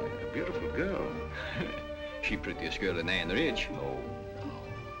a beautiful girl. She prettiest girl in the Ridge. Oh.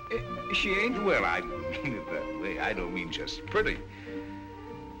 She ain't? Well, I mean it that way. I don't mean just pretty.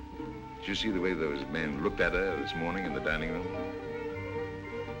 Did you see the way those men looked at her this morning in the dining room?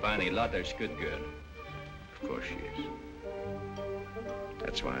 Barney, Lotta's good girl. Of course she is.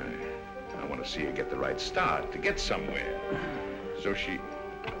 That's why I want to see her get the right start, to get somewhere. So she...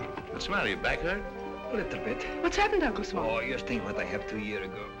 What's the matter? Your back hurt? A little bit. What's happened, Uncle Swan? Oh, just think what I have 2 years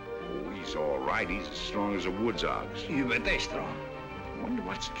ago. Oh, he's all right. He's as strong as a woods ox. You bet they're strong. I wonder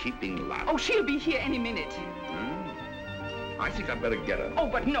what's keeping Lotta. Oh, she'll be here any minute. I think I'd better get her. Oh,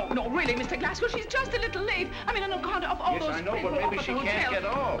 but no, really, Mr. Glasgow, she's just a little late. I mean, on account of all yes, those I know, people but maybe up at she the can't hotel. get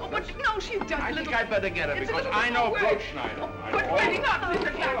off. Oh, but no, she's just I a little... think I'd better get her It's because a little I know work. Brooch Schneider. But maybe not,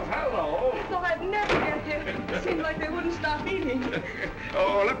 Mr. Glasgow. Hello. I thought I'd never get here. It seemed like they wouldn't stop eating.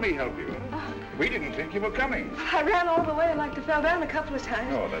 Oh, let me help you. We didn't think you were coming. I ran all the way and like to fell down a couple of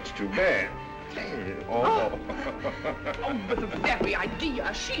times. Oh, that's too bad. Oh. Oh, but the very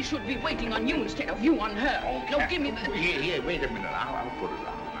idea. She should be waiting on you instead of you on her. Oh, no, give me the... Here, wait a minute. I'll put it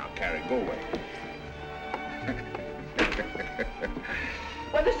on. Now, Kerry, go away.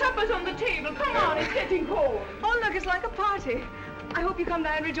 Well, the supper's on the table. Come on, it's getting cold. Oh, look, it's like a party. I hope you come to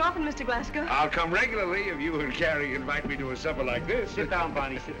Iron Ridge often, Mr. Glasgow. I'll come regularly if you and Kerry invite me to a supper like this. Sit down,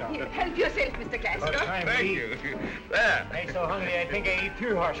 Barney, sit down. Here, help yourself, Mr. Glasgow. Thank you. There. I'm so hungry, I think I eat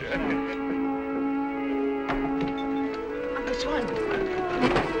 2 horses. Uncle Swan.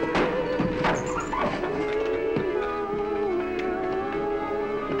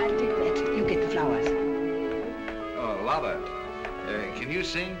 I'll take that. You get the flowers. Oh, Lotta, can you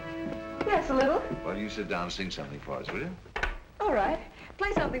sing? Yes, a little. Well, you sit down and sing something for us, will you? Oh, all right.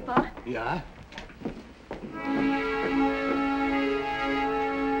 Play something, Pa. Yeah?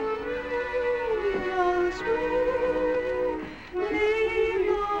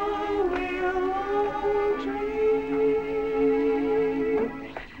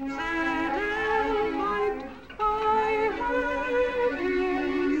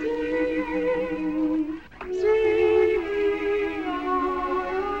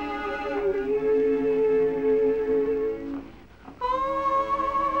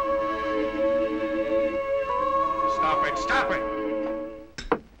 Stop it!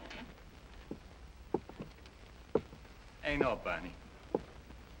 Ain't no, Barney.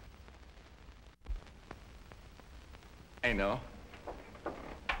 Ain't no.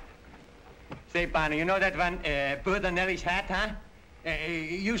 Say, Barney, you know that one, Bird and Nelly's hat, huh?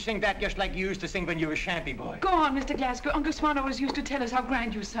 You sing that just like you used to sing when you were a shanty boy. Go on, Mr. Glasgow. Uncle Swan always used to tell us how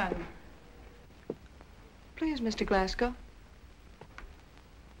grand you sung. Please, Mr. Glasgow.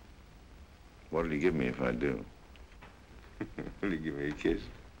 What'll you give me if I do? Will you give me a kiss?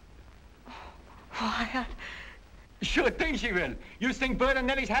 Why, Sure thing she will. You sing Bird and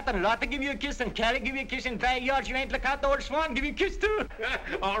Nelly's hat and Lotta give you a kiss and Kerry give you a kiss and backyard you ain't look out the old Swan give you a kiss too.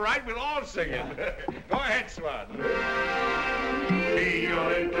 All right, we'll all sing it. Go ahead, Swan. Hey, you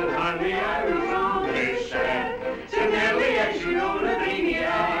little honey, I was always sad. Said Nelly as she rolled her dreamy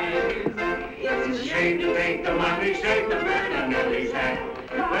eyes. It's a shame to take the money, shake the bird on Nelly's hat.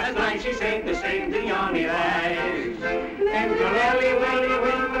 Last night she said the same to Yanni eyes. And to Nelly, will you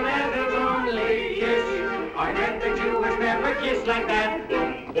will never only kiss? I bet that you was never kissed like that.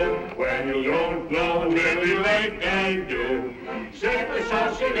 When you don't know Nelly like I do. Said the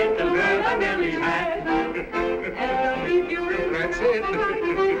saucy little bird on Nelly's hat. And I'll leave you in. That's it.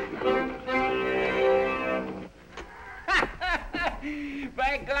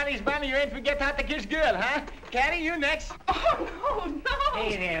 By golly's Barney, you ain't forget how to kiss girl, huh? Kerry, you next. Oh, no.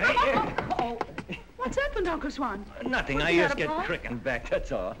 Hey there, hey there. Oh, what's happened, Uncle Swan? Nothing. What's I the just matter, get Pa? cricking back,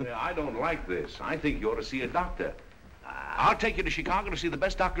 that's all. Yeah, I don't like this. I think you ought to see a doctor. I'll take you to Chicago to see the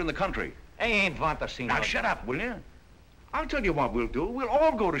best doctor in the country. I ain't want to see no... Now, shut up, will you? I'll tell you what we'll do. We'll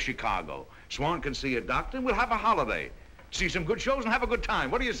all go to Chicago. Swan can see a doctor, and we'll have a holiday. See some good shows and have a good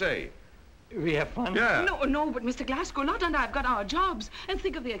time. What do you say? We have fun? Yeah. No, but Mr. Glasgow, Lotta and I have got our jobs, and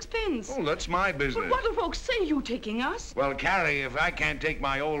think of the expense. Oh, that's my business. But what do folks say, you taking us? Well, Kerry, if I can't take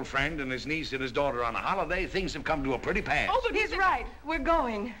my old friend and his niece and his daughter on a holiday, things have come to a pretty pass. Oh, but he's right. We're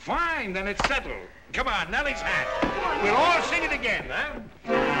going. Fine, then it's settled. Come on, Nellie's hat. We'll all sing it again, huh?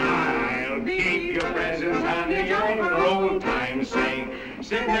 I'll keep your presents, honey, you'll for old time's sake.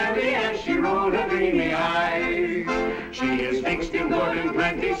 Said Nelly as she rolled her dreamy eyes. She is fixed in good and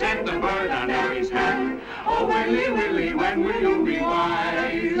plenty, said the bird on Nelly's hat. Oh, Willie, Willie, when will you be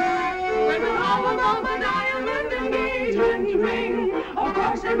wise? When the hour of the diamond engagement ring, of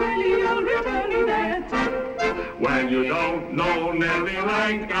course, and Willie, you'll return you that. When you don't know Nelly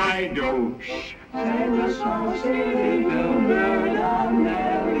like I do, shh. And the saucy little bird on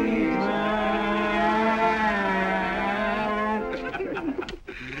Nelly's hat.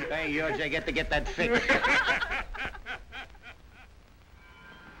 Hey, George, I get to get that fixed.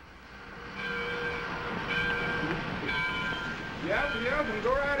 Yep, and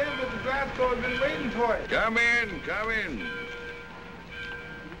go right in. Mr. Glasgow has been waiting for you. Come in, come in.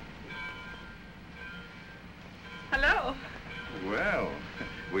 Hello. Well,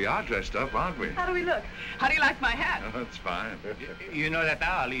 we are dressed up, aren't we? How do we look? How do you like my hat? Oh, that's fine. You know that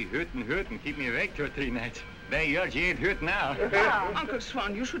owl, he hurt and keep me awake 2 or 3 nights. There, George, he ain't hurt now. Uncle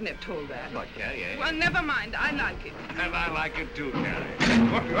Swan, you shouldn't have told that. What, Kerry, eh? Well, never mind. I like it. And I like it too, Kerry.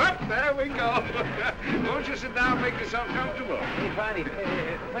 Whoop, there we go. Won't you sit down and make yourself comfortable? Hey, Barney,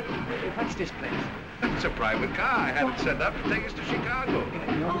 what's this place? It's a private car. I had it set up to take us to Chicago.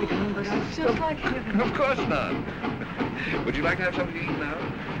 Nobody can remember that. Just like heaven. Of course not. Would you like to have something to eat now?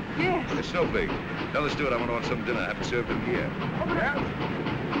 Yes. A snowflake. Tell the steward I want to order some dinner. I have it served in here.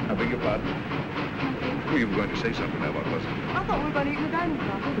 I beg your pardon? Oh, you were going to say something there. What was it? I thought we were going to eat in the dining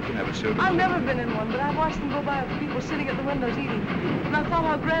car. We can have it served in I've never been in one, but I've watched them go by with people sitting at the windows eating. And I thought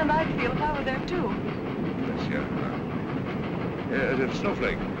how grand I'd feel if I were there, too. Yes, yeah.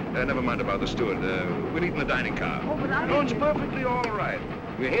 Snowflake. Never mind about the steward. We'll eat in the dining car. Oh, but I... No, it's perfectly all right.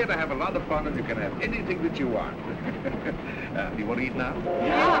 We're here to have a lot of fun, and you can have anything that you want. Do you want to eat now?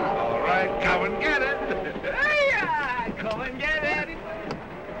 Yeah. All right, come and get it. Hey, come and get it.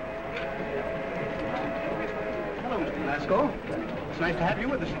 Hello, Mr. Glasgow. It's nice to have you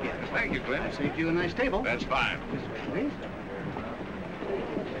with us again. Thank you, Clint. I saved you a nice table. That's fine. Please.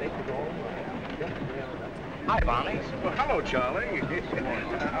 Hi, Barney. Well, hello, Charlie.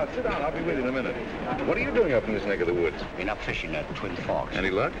 Sit down. I'll be with you in a minute. What are you doing up in this neck of the woods? Been up fishing at Twin Forks. Any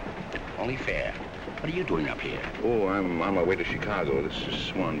luck? Only fair. What are you doing up here? Oh, I'm on my way to Chicago. This is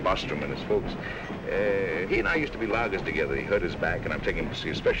Swan Bostrom and his folks. He and I used to be loggers together. He hurt his back, and I'm taking him to see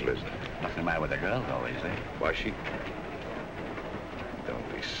a specialist. Nothing the matter with the girl, though, is there? Why, she...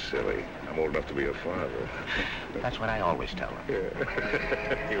 Don't be silly. I'm old enough to be a father. That's what I always tell her.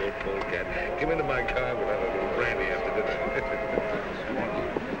 Yeah. You old polecat. Come into my car. We'll have a little brandy after dinner.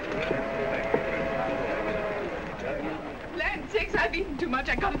 Land sakes, I've eaten too much.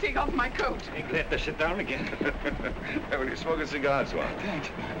 I gotta take off my coat. Hey, glad to sit down again. Hey, will you smoke a cigar, Swan? Thanks.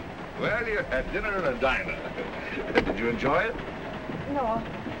 Well, you had dinner in a diner. Did you enjoy it? No.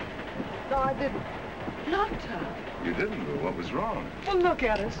 No, I didn't. Not You didn't? What was wrong? Well, look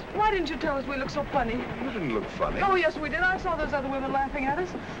at us. Why didn't you tell us we look so funny? You didn't look funny. Oh, yes, we did. I saw those other women laughing at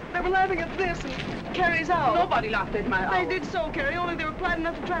us. They were laughing at this and Kerry's owl. Nobody laughed at my owl. They did so, Kerry, only they were polite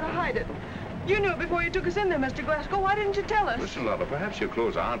enough to try to hide it. You knew it before you took us in there, Mr. Glasgow. Why didn't you tell us? Listen, Lola, perhaps your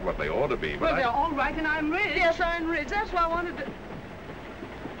clothes aren't what they ought to be, but Well, they're all right, and I'm rich. Yes, I'm rich. That's why I wanted to...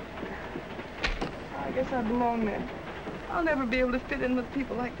 I guess I belong there. I'll never be able to fit in with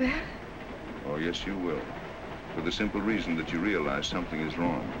people like that. Oh, yes, you will. For the simple reason that you realize something is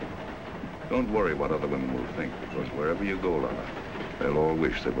wrong. Don't worry what other women will think, because wherever you go, Lola, they'll all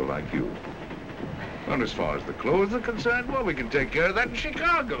wish they were like you. And as far as the clothes are concerned, well, we can take care of that in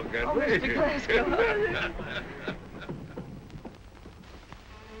Chicago, can't we? Mr. Glasgow.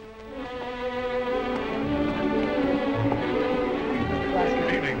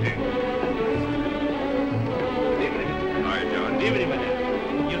 Good evening, Dean. Good evening. Hi, John. Good evening,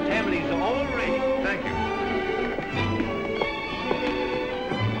 madam. Your family's all ready. Thank you.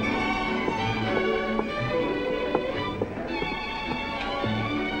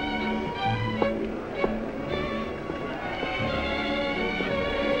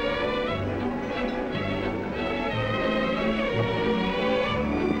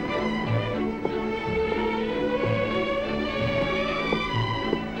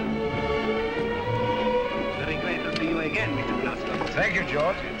 Thank you,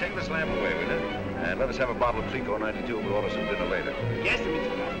 George. Take this lamp away, will you? And let us have a bottle of Clico 92 and we'll order some dinner later. Yes,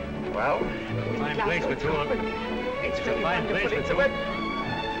 Mr. Glasgow. Well? Fine place for two of them. It's a fine place for two.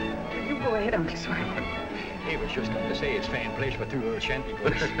 You go ahead, Uncle Swan. He was just going to say it's fine place for two old shanty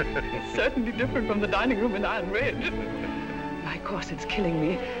boys. It's certainly different from the dining room in Iron Ridge. My corset's killing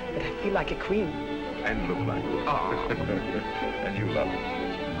me, but I feel like a queen. And look like it. Oh. And you love it.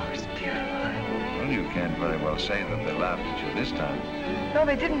 Oh, it's beautiful. Well, you can't very well say that they laughed at you this time. No,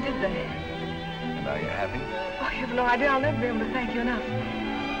 they didn't, did they? And are you happy? Oh, you have no idea. I'll never be able to thank you enough.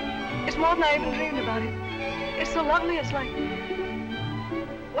 It's more than I even dreamed about it. It's so lovely. It's like...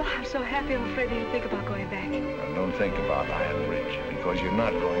 Well, I'm so happy I'm afraid to even think about going back. Well, don't think about Iron Ridge, because you're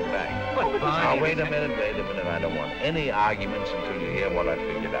not going back. But Now, wait a minute. I don't want any arguments until you hear what I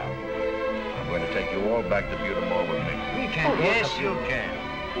figured out. I'm going to take you all back to Butamore with me. We can't go Yes, up you can.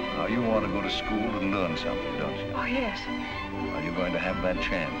 Now, you want to go to school and learn something, don't you? Oh, yes. Well, you're going to have that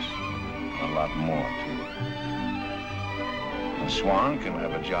chance. A lot more, too. And Swan can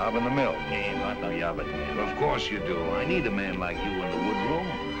have a job in the mill. Not no job. Well, of course you do. I need a man like you in the woodroom.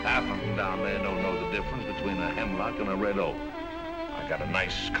 Half of them down there don't know the difference between a hemlock and a red oak. I got a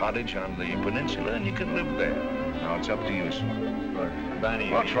nice cottage on the peninsula, and you can live there. Now, it's up to you, Swan. Look,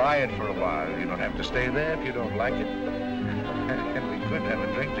 Barney... Well, try it for a while. You don't have to stay there if you don't like it. And we could have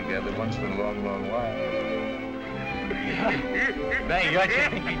a drink together once in a long, long while. Hey, you actually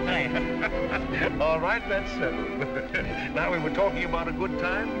think he's nice. All right, that's settled. Now we were talking about a good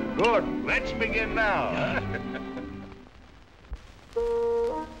time? Good. Let's begin now.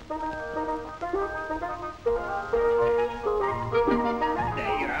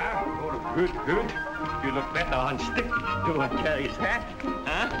 There you are. Oh, good, good. You look better on stick doing Kerry's hat.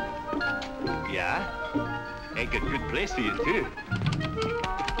 Huh? Yeah? Make a good place for you, too.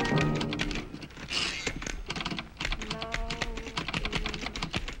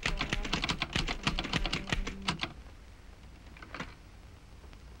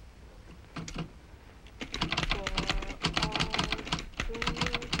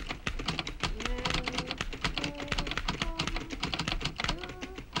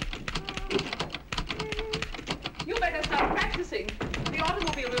 You better start practicing. The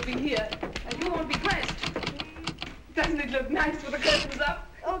automobile will be here, and you won't be dressed. Doesn't it look nice with the curtains up?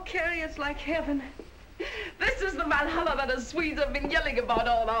 Oh, Kerry, it's like heaven. This is the Valhalla that us Swedes have been yelling about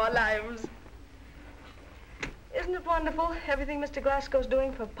all our lives. Isn't it wonderful, everything Mr. Glasgow's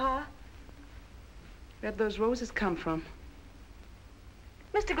doing for Pa? Where'd those roses come from?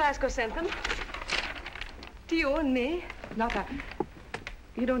 Mr. Glasgow sent them. To you and me. Lotta,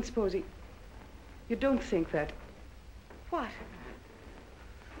 you don't suppose he... You don't think that... What?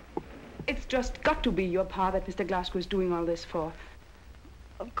 It's just got to be your pa that Mr. Glasgow is doing all this for.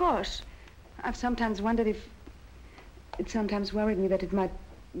 Of course. I've sometimes wondered if... It sometimes worried me that it might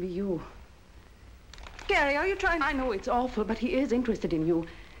be you. Kerry, are you trying... I know it's awful, but he is interested in you.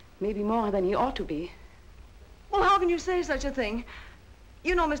 Maybe more than he ought to be. Well, how can you say such a thing?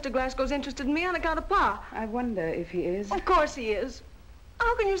 You know Mr. Glasgow's interested in me on account of Pa. I wonder if he is. Of course he is.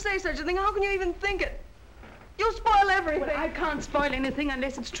 How can you say such a thing? How can you even think it? You'll spoil everything. Well, I can't spoil anything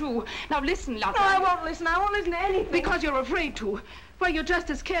unless it's true. Now listen, Lotta. No, I won't listen. I won't listen to anything. Because you're afraid to. Well, you're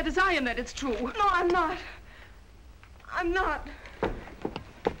just as scared as I am that it's true. No, I'm not. I'm not.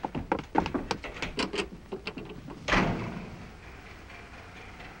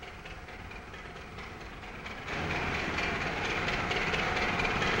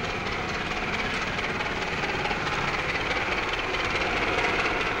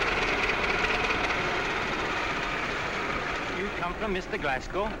 From Mr.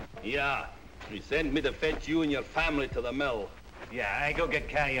 Glasgow? Yeah. He sent me to fetch you and your family to the mill. Yeah, I go get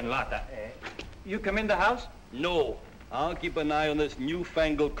Kerry and Lotta. You come in the house? No. I'll keep an eye on this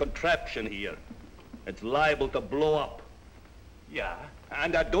newfangled contraption here. It's liable to blow up. Yeah.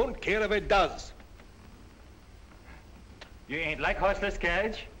 And I don't care if it does. You ain't like horseless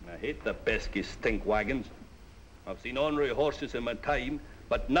carriage? I hate the pesky stink wagons. I've seen ornery horses in my time,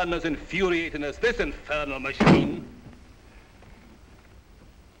 but none as infuriating as this infernal machine.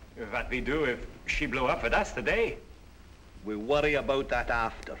 What we do if she blew up with us today? We worry about that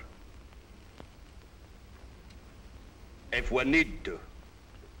after. If we need to.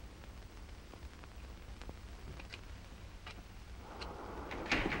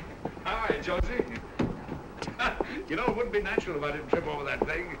 Hi, Josie. You know, it wouldn't be natural if I didn't trip over that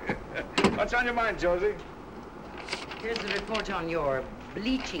thing. What's on your mind, Josie? Here's the report on your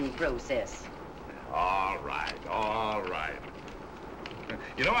bleaching process. All right, all right.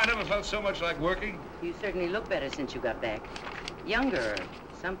 You know, I never felt so much like working. You certainly look better since you got back. Younger or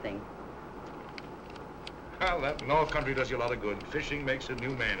something. Well, that North Country does you a lot of good. Fishing makes a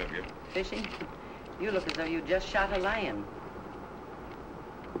new man of you. Fishing? You look as though you just shot a lion.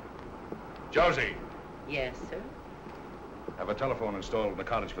 Josie. Yes, sir? Have a telephone installed in the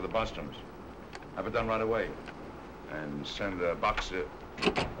cottage for the Bostums. Have it done right away. And send a box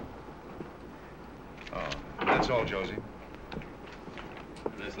of... Oh, that's all, Josie.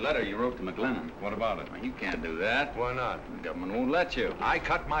 This letter you wrote to McLennan. What about it? Well, you can't do that. Why not? The government won't let you. I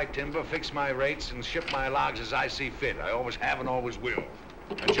cut my timber, fix my rates, and ship my logs as I see fit. I always have and always will.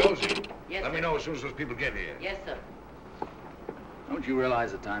 And Josie, yes, let me know as soon as those people get here. Yes, sir. Don't you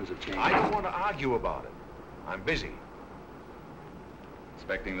realize the times have changed? I don't want to argue about it. I'm busy.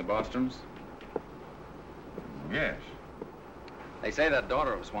 Expecting the Bostums? Yes. They say that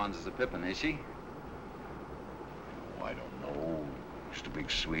daughter of Swan's is a Pippin, is she? Oh, I don't know. Just a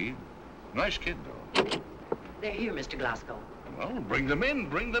big Swede. Nice kid, though. They're here, Mr. Glasgow. Well, bring them in,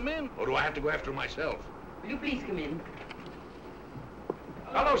 bring them in. Or do I have to go after them myself? Will you please come in?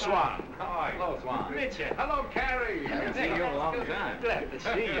 Hello, Swan. Hi. Hello, Swan. Richard. Hello, Kerry. Haven't seen you in a long time. Glad to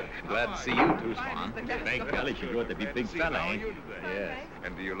see you. Glad to see you too, Swan. Thank golly, she got to be big fella, How are ain't you today? Yes.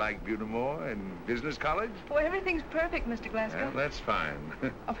 And do you like Butamore and business college? Oh, everything's perfect, Mr. Glasgow. Yeah, that's fine.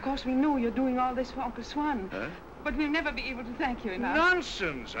 Of course, we know you're doing all this for Uncle Swan. Huh? But we'll never be able to thank you enough.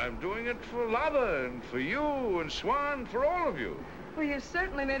 Nonsense. I'm doing it for Lotta and for you and Swan, for all of you. Well, you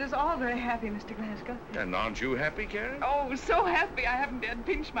certainly made us all very happy, Mr. Glasgow. And aren't you happy, Kerry? Oh, so happy I haven't dared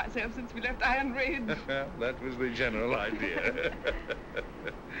pinch myself since we left Iron Ridge. Well, that was the general idea.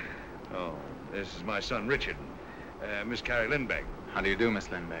 Oh, this is my son, Richard. Miss Carrie Lindbeck. How do you do, Miss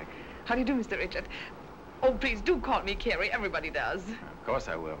Lindbeck? How do you do, Mr. Richard? Oh, please do call me Kerry. Everybody does. Of course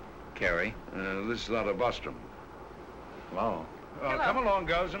I will. Kerry. This is Lotta Bostrom. Hello. Come along,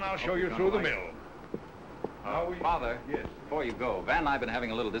 girls, and I'll show you through the mill. Father, yes. Before you go, Van and I have been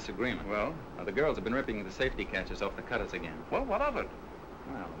having a little disagreement. Well? The girls have been ripping the safety catches off the cutters again. Well, what of it?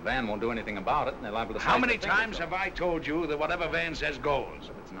 Well, Van won't do anything about it, and they're liable to... How many times have I told you that whatever Van says goes?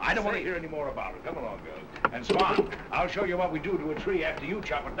 I don't want to hear any more about it. Come along, girls. And Swan, I'll show you what we do to a tree after you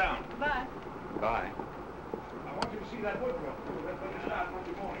chop it down. Bye. Bye. I want you to see that woodrow, too. That's when you start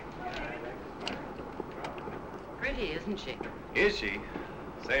Monday morning. Pretty, isn't she? Is she?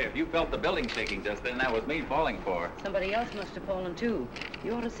 Say, if you felt the building shaking just then, that was me falling for her. Somebody else must have fallen, too.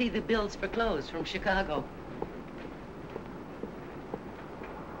 You ought to see the bills for clothes from Chicago.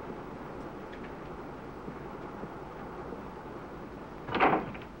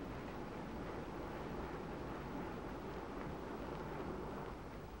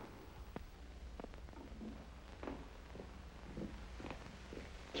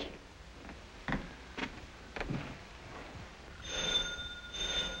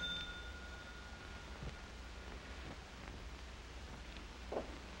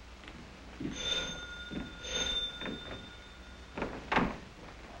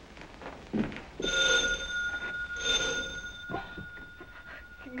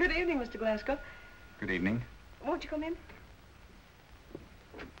 Good evening, Mr. Glasgow. Good evening. Won't you come in?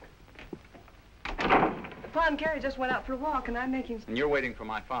 Pa and Kerry just went out for a walk, and I'm making... And you're waiting for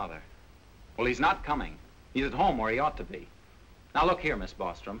my father. Well, he's not coming. He's at home where he ought to be. Now, look here, Miss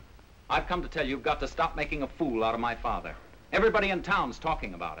Bostrom. I've come to tell you you've got to stop making a fool out of my father. Everybody in town's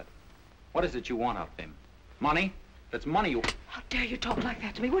talking about it. What is it you want of him? Money? If it's money you... How dare you talk like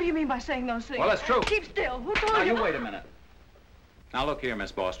that to me? What do you mean by saying those things? Well, it's true. Keep still. Who told Now, you? you wait a minute. Now, look here,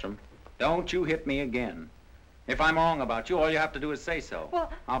 Miss Bostrom. Don't you hit me again. If I'm wrong about you, all you have to do is say so.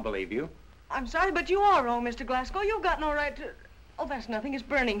 Well... I'll believe you. I'm sorry, but you are wrong, Mr. Glasgow. You've got no right to... Oh, that's nothing. It's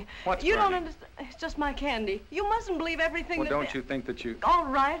burning. What's you burning? don't understand. It's just my candy. You mustn't believe everything Well, that... don't you think that you... All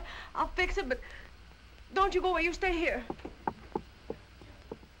right. I'll fix it, but don't you go away. You stay here.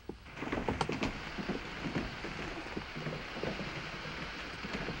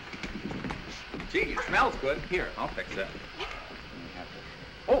 Gee, it smells good. Here, I'll fix it.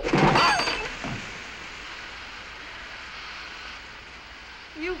 Oh!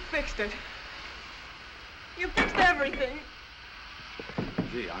 You fixed it. You fixed everything.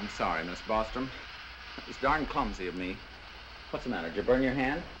 Gee, I'm sorry, Miss Bostrom. That was darn clumsy of me. What's the matter? Did you burn your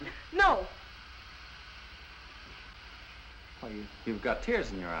hand? No. Well, you've got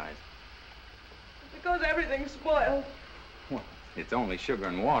tears in your eyes. Because everything's spoiled. Well, it's only sugar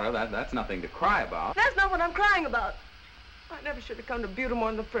and water. That's nothing to cry about. That's not what I'm crying about. I never should have come to Butamore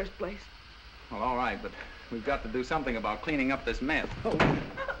in the first place. Well, all right, but we've got to do something about cleaning up this mess. Oh.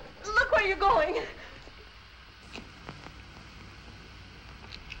 Look where you're going.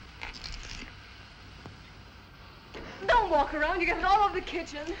 Don't walk around. You get it all over the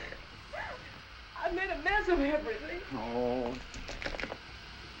kitchen. I've made a mess of everything. Oh.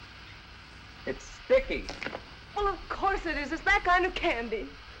 It's sticky. Well, of course it is. It's that kind of candy.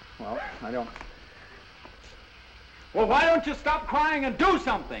 Well, I don't... Well, why don't you stop crying and do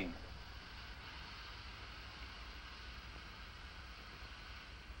something?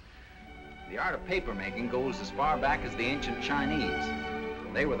 The art of paper making goes as far back as the ancient Chinese.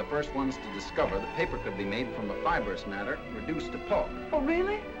 They were the first ones to discover that paper could be made from the fibrous matter reduced to pulp. Oh,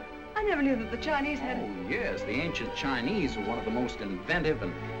 really? I never knew that the Chinese had... Oh, yes. The ancient Chinese were one of the most inventive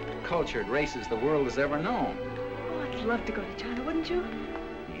and cultured races the world has ever known. Oh, I'd love to go to China, wouldn't you?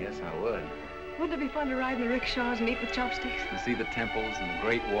 Yes, I would. Wouldn't it be fun to ride in the rickshaws and eat with chopsticks? To see the temples and the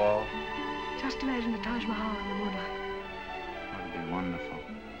Great Wall. Just imagine the Taj Mahal in the moonlight. That would be wonderful.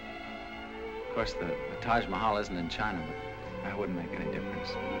 Of course, the Taj Mahal isn't in China, but that wouldn't make any difference.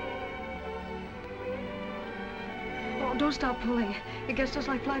 Oh, don't stop pulling. It gets just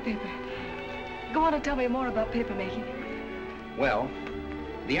like flypaper. Go on and tell me more about paper making. Well,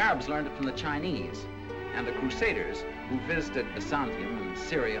 the Arabs learned it from the Chinese, and the Crusaders, who visited Byzantium and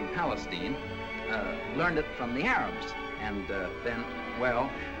Syria and Palestine, learned it from the Arabs. And then, well,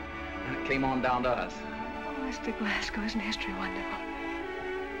 it came on down to us. Oh, Mr. Glasgow, isn't history wonderful?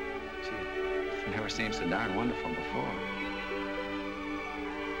 Gee, it never seemed so darn wonderful before.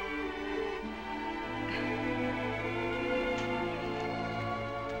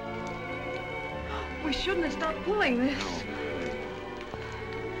 We shouldn't have stopped pulling this.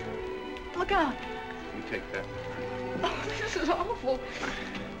 No. Look out. You take that. Oh, this is awful.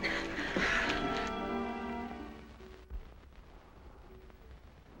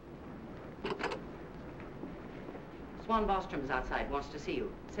 Swan Bostrom's outside, wants to see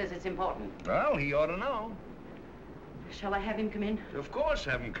you. Says it's important. Well, he ought to know. Shall I have him come in? Of course,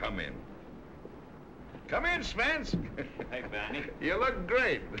 have him come in. Come in, Spence. Hey, Barney. You look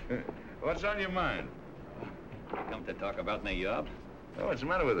great. What's on your mind? I come to talk about my job. Oh, what's the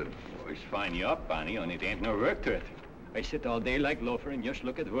matter with it? Oh, it's fine job, Barney, only it ain't no work to it. I sit all day like loafer and just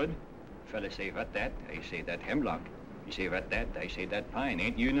look at wood. Fella say, what that? I say, that hemlock. You say, what that? I say, that pine.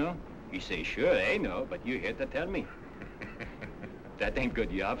 Ain't you know? He say, sure, I know, but you here to tell me. That ain't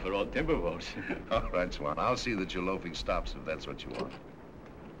good job for old timber wolves. All right, Swan. I'll see that your loafing stops if that's what you want.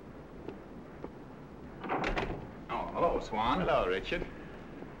 Oh, hello, Swan. Hello, Richard.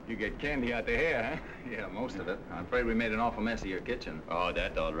 You get candy out of here, huh? Yeah, most of it. I'm afraid we made an awful mess of your kitchen. Oh,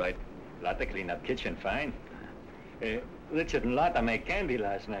 that's all right. Lotta clean up kitchen, fine. Richard and Lotta made candy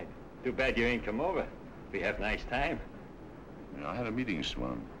last night. Too bad you ain't come over. We have nice time. I had a meeting,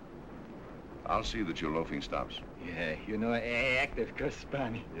 Swan. I'll see that your loafing stops. Yeah, you know, active cuss,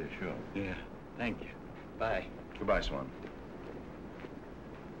 Barney. Yeah, sure. Yeah, thank you. Bye. Goodbye, Swan.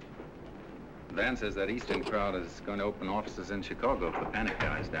 Dan says that Eastern crowd is going to open offices in Chicago if the panic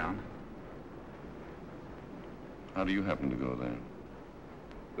dies down. How do you happen to go there?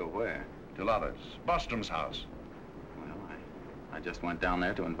 Go where? To Lotta's, Bostrom's house. Well, I just went down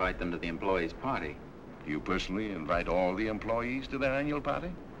there to invite them to the employees' party. Do you personally invite all the employees to their annual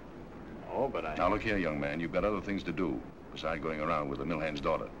party? Oh, but I... Now, look here, young man. You've got other things to do besides going around with the mill hand's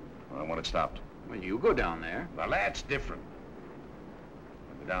daughter. I want it stopped. Well, you go down there. Now, that's different.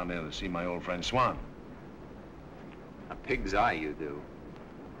 I'll go down there to see my old friend Swan. A pig's eye you do.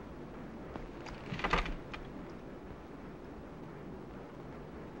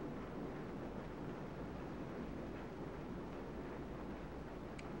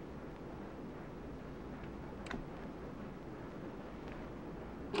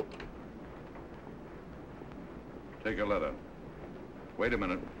 Take a letter. Wait a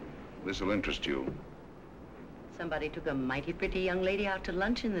minute. This'll interest you. Somebody took a mighty pretty young lady out to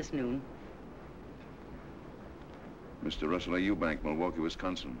luncheon this noon. Mr. Russell A. Eubank, Milwaukee,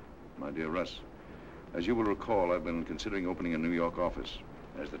 Wisconsin. My dear Russ, as you will recall, I've been considering opening a New York office,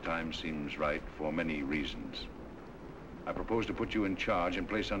 as the time seems right for many reasons. I propose to put you in charge and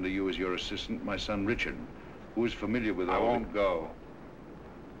place under you as your assistant my son Richard, who is familiar with all... I won't go.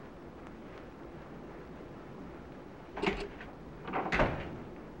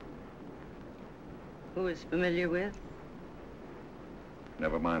 Who is familiar with?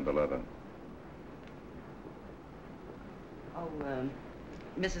 Never mind the letter. Oh,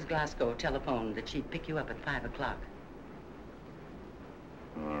 Mrs. Glasgow telephoned that she'd pick you up at 5 o'clock.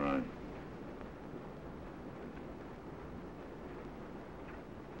 All right.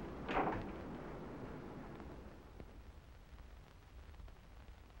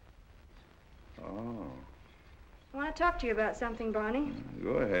 Oh. I want to talk to you about something, Barney.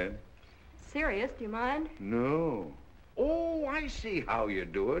 Go ahead. Serious, do you mind? No. Oh, I see how you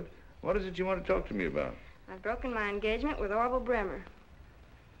do it. What is it you want to talk to me about? I've broken my engagement with Orville Bremer.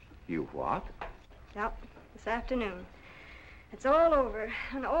 You what? Yep, this afternoon. It's all over,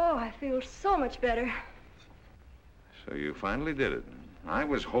 and oh, I feel so much better. So you finally did it. I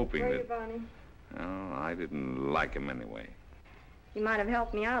was hoping Were you, that... Barney? Oh, I didn't like him anyway. You might have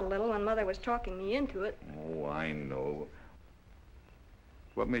helped me out a little when Mother was talking me into it. Oh, I know.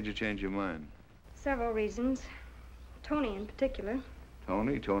 What made you change your mind? Several reasons. Tony in particular.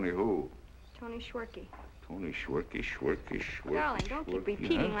 Tony? Tony who? Tony Schwerke. Tony Schwerke. Darling, don't keep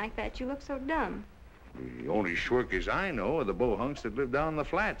repeating like that. You look so dumb. The only Schwerkes I know are the bohunks that live down the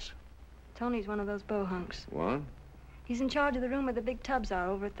flats. Tony's one of those bohunks. What? He's in charge of the room where the big tubs are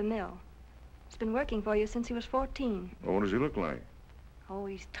over at the mill. He's been working for you since he was 14. Well, what does he look like? Oh,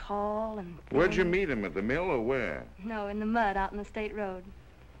 he's tall and thin. Where'd you meet him, at the mill or where? No, in the mud out on the state road.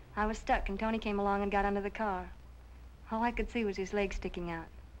 I was stuck and Tony came along and got under the car. All I could see was his legs sticking out.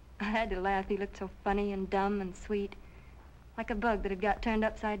 I had to laugh. He looked so funny and dumb and sweet. Like a bug that had got turned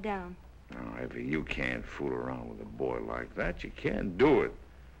upside down. Now, Ivy, you can't fool around with a boy like that. You can't do it.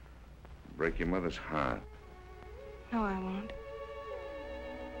 Break your mother's heart. No, I won't.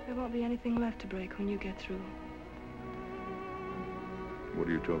 There won't be anything left to break when you get through. What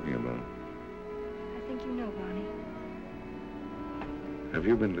are you talking about? I think you know, Barney. Have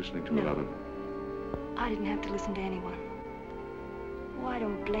you been listening to a lot of... I didn't have to listen to anyone. Oh, I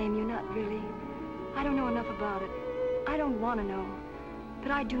don't blame you, not really. I don't know enough about it. I don't want to know.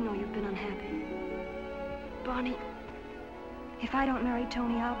 But I do know you've been unhappy. Barney, if I don't marry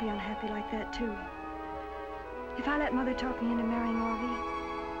Tony, I'll be unhappy like that, too. If I let Mother talk me into marrying Orvie,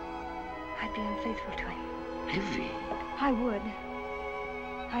 I'd be unfaithful to him. Ivy. I would.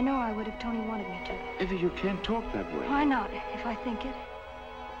 I know I would if Tony wanted me to. Ivy, you can't talk that way. Why not, if I think it?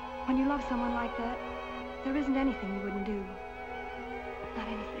 When you love someone like that, there isn't anything you wouldn't do. Not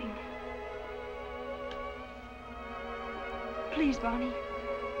anything. Please, Barney,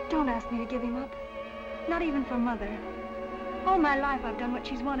 don't ask me to give him up. Not even for Mother. All my life I've done what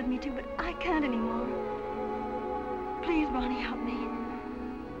she's wanted me to, but I can't anymore. Please, Barney, help me.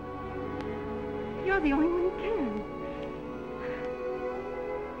 You're the only one who can.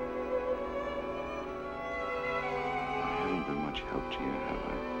 I haven't been much help to you, have I?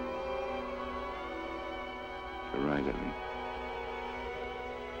 You're right, Ivy.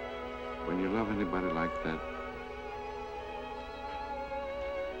 When you love anybody like that,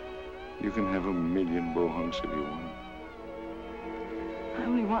 you can have a million bohunks if you want. I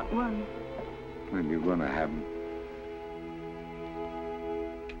only want one. Well, you're gonna have them.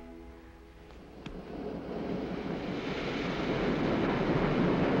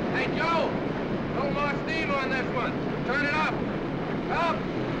 Hey, Joe! A little more steam on this one. Turn it up. Up!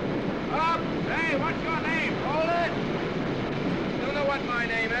 Up! Hey, what's your name? Hold it! You know what my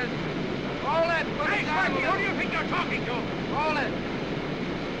name is. Hold it! Hey, Sparky, who do you think you're talking to? Hold it!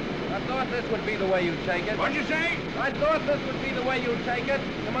 I thought this would be the way you'd take it. What'd you say? I thought this would be the way you'd take it.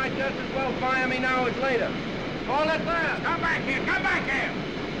 You might just as well fire me now as later. Hold it there! Come back here! Come back here!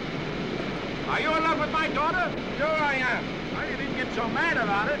 Are you in love with my daughter? Sure I am. Well, you didn't get so mad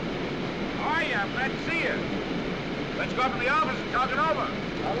about it. How are you? I'm glad to see you. Let's go up to the office and talk it over.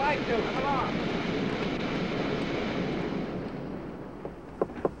 I like to. Come along.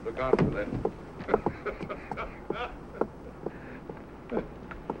 Look out for that.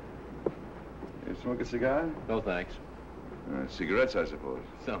 You smoke a cigar? No, thanks. Cigarettes, I suppose.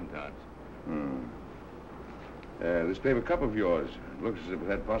 Sometimes. This paper cup of yours looks as if it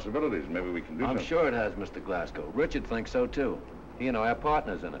had possibilities. Maybe we can do I'm something. sure it has, Mr. Glasgow. Richard thinks so, too. He and I are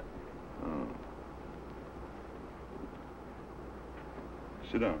partners in it. Oh.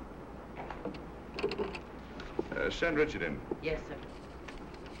 Sit down. Send Richard in. Yes, sir.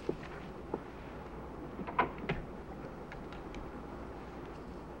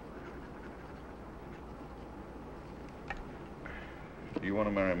 Do you want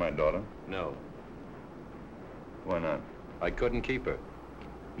to marry my daughter? No. Why not? I couldn't keep her.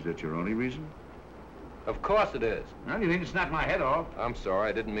 Is that your only reason? Of course it is. Well, you needn't snap my head off. I'm sorry.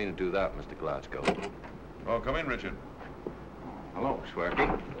 I didn't mean to do that, Mr. Glasgow. Oh, come in, Richard. Hello, Swerky.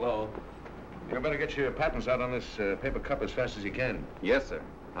 Hello. You better get your patents out on this paper cup as fast as you can. Yes, sir.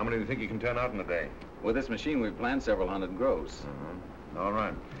 How many do you think you can turn out in a day? With this machine, we've planned several hundred gross. All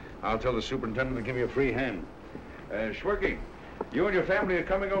right. I'll tell the superintendent to give you a free hand. Schwerke, you and your family are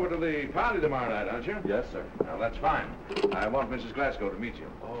coming over to the party tomorrow night, aren't you? Yes, sir. Now, that's fine. I want Mrs. Glasgow to meet you.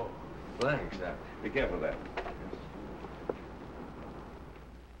 Oh, thanks. Be careful of that.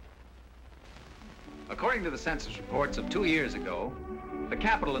 According to the census reports of 2 years ago, the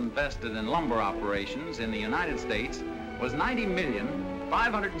capital invested in lumber operations in the United States was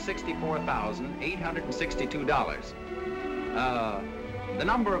 $90,564,862. The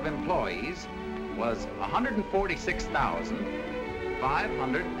number of employees was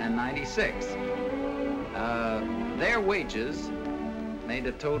 146,596. Their wages made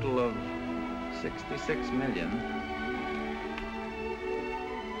a total of 66 million.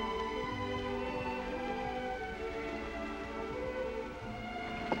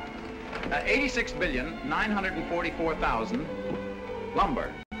 $86,944,000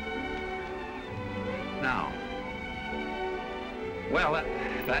 lumber. Now, well,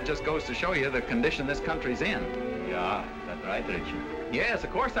 that just goes to show you the condition this country's in. Yeah, that's right, Richard. Yes,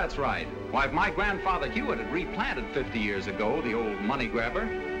 of course that's right. Why, if my grandfather Hewitt had replanted 50 years ago, the old money grabber,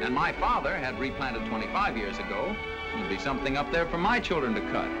 and my father had replanted 25 years ago, there'd be something up there for my children to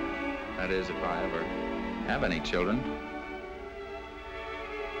cut. That is, if I ever have any children.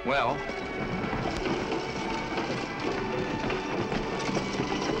 Well,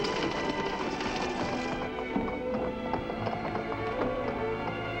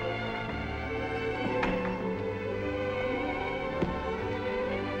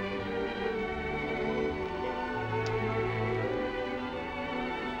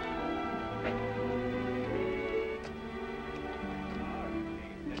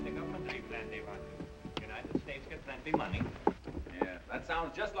 United States get plenty money. yeah, that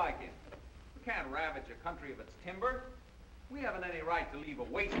sounds just like it. We can't ravage a country of its timber. We haven't any right to leave a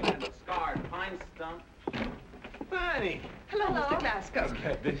wasteland of scarred pine stumps. Barney. Hello, Mr. Glasgow.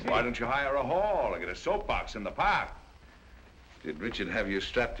 Why don't you hire a hall or get a soapbox in the park? Did Richard have you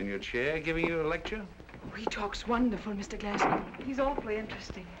strapped in your chair giving you a lecture? Oh, he talks wonderful, Mr. Glasgow. He's awfully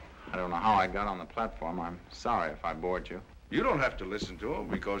interesting. I don't know how I got on the platform. I'm sorry if I bored you. You don't have to listen to him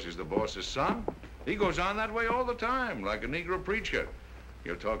because he's the boss's son. He goes on that way all the time, like a Negro preacher.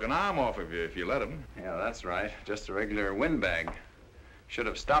 He'll talk an arm off of you if you let him. Yeah, that's right. Just a regular windbag. Should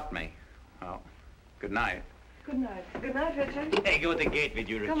have stopped me. Well, good night. Good night. Good night, Richard. Hey, go to the gate with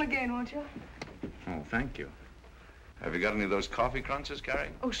you, Richard. Come again, won't you? Oh, thank you. Have you got any of those coffee crunches, Kerry?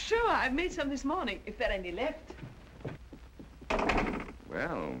 Oh, sure. I've made some this morning, if there are any left.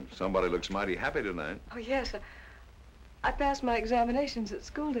 Well, somebody looks mighty happy tonight. Oh, yes. I passed my examinations at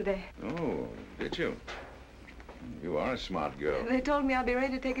school today. Oh, did you? You are a smart girl. They told me I'd be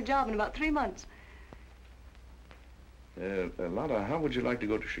ready to take a job in about 3 months. Lotta, how would you like to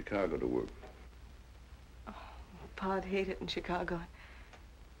go to Chicago to work? Oh, Pa'd hate it in Chicago.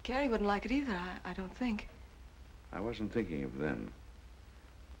 Kerry wouldn't like it either, I don't think. I wasn't thinking of them.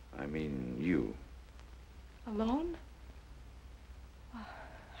 I mean you. Alone? Oh,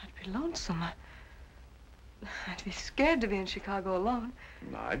 I'd be lonesome. I'd be scared to be in Chicago alone.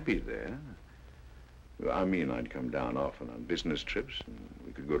 No, I'd be there. I mean, I'd come down often on business trips, and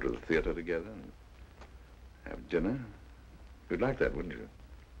we could go to the theater together and have dinner. You'd like that, wouldn't you?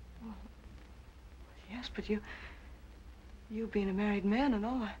 Well, yes, but you being a married man and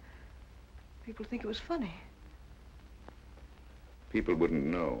all, people think it was funny. People wouldn't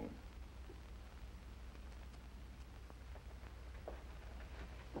know.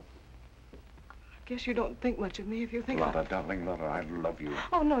 guess you don't think much of me if you think Lotta, darling, Lotta, I love you.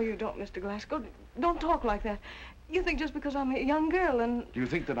 Oh, no, you don't, Mr. Glasgow. Don't talk like that. You think just because I'm a young girl and... Do you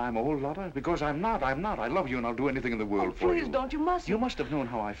think that I'm old, Lotta? Because I'm not. I love you and I'll do anything in the world for you. Please don't. You mustn't. You must have known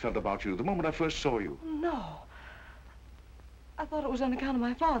how I felt about you the moment I first saw you. No. I thought it was on account of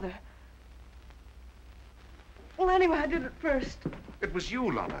my father. Well, anyway, I did it first. It was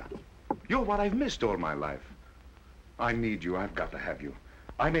you, Lotta. You're what I've missed all my life. I need you. I've got to have you.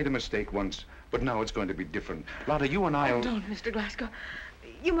 I made a mistake once, but now it's going to be different. Lotta, you and I'll... Oh, don't, Mr. Glasgow.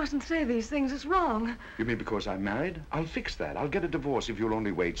 You mustn't say these things. It's wrong. You mean because I'm married? I'll fix that. I'll get a divorce if you'll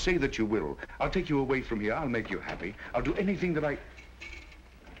only wait. Say that you will. I'll take you away from here. I'll make you happy. I'll do anything that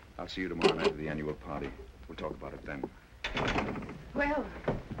I'll see you tomorrow night at the annual party. We'll talk about it then. Well,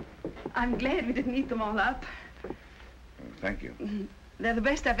 I'm glad we didn't eat them all up. Thank you. They're the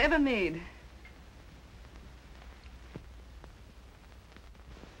best I've ever made.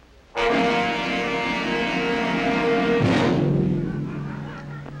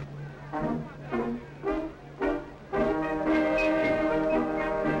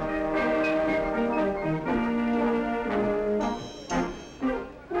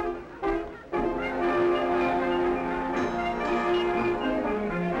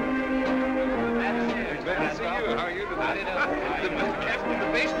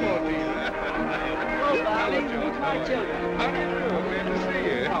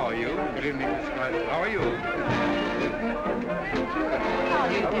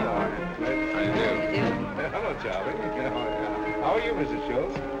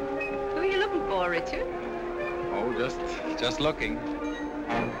 Just looking.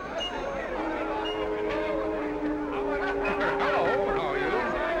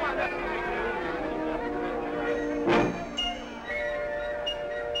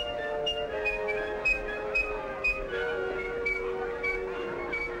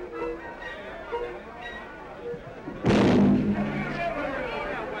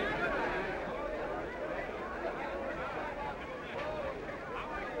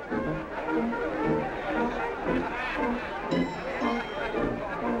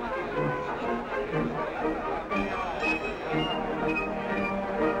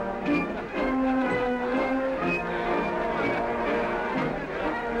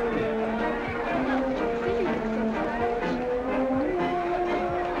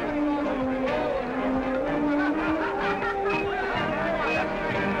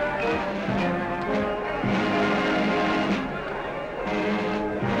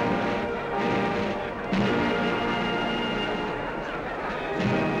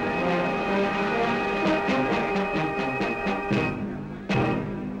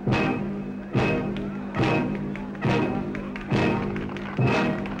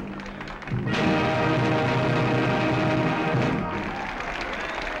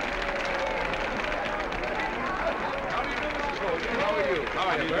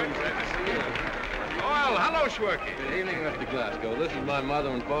 Mother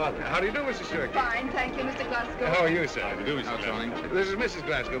and father. How do you do, Mrs. Shirky? Fine, thank you, Mr. Glasgow. How are you, sir? How do you do, Mrs. Glasgow? This is Mrs.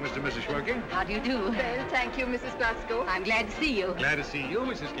 Glasgow, Mr. and Mrs. Shirky. How do you do? Well, thank you, Mrs. Glasgow. I'm glad to see you. Glad to see you,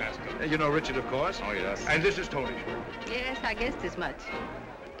 Mrs. Glasgow. You know Richard, of course. Oh, yes. And this is Tony Shirky. Yes, I guessed as much.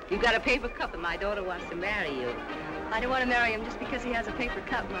 You've got a paper cup and my daughter wants to marry you. I don't want to marry him just because he has a paper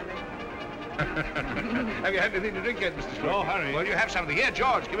cup, Mother. Have you had anything to drink yet, Mr. Shirky? No hurry. Well, you have something. Here,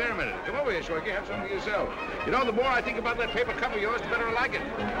 George, come here a minute. Come over here, Shirky. Have something yourself. You know, the more I think about that paper cup of yours, the better I like it.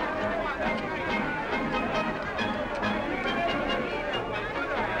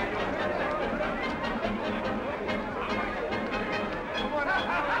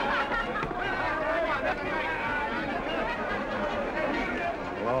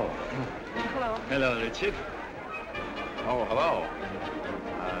 Hello. Hello. Hello, Richard. Oh, hello.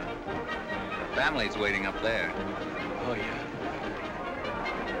 The family's waiting up there. Oh, yeah.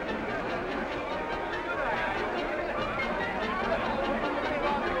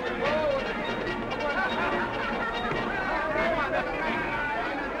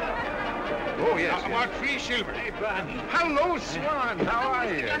 Oh, yes. About 3 silver. Hey, Barney. Hello, Swan. How are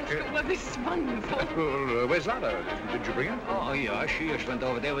you? Well, this is wonderful. Well, where's Lotta? Did you bring her? Oh, yeah, she just went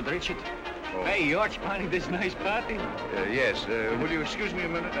over there with Richard. Oh. Hey, you're planning this nice party? Yes. Will you excuse me a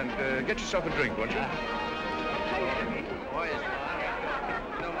minute and get yourself a drink, won't you? Oh, yes.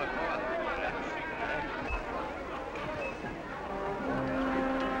 No, my father.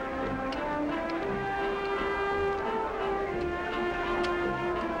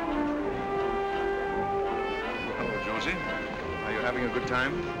 Hello, Josie. Are you having a good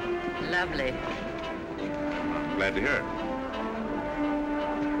time? Lovely. I'm glad to hear it.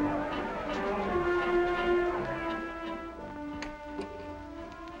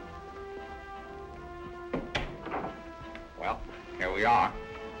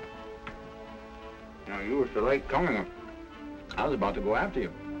 Now, you were so late coming. I was about to go after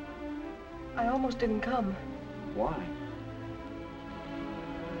you. I almost didn't come. Why?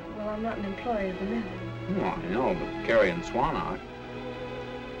 Well, I'm not an employee of the mill. Oh, I know, but Kerry and Swan are.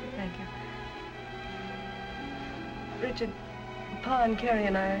 Thank you. Richard, Pa and Kerry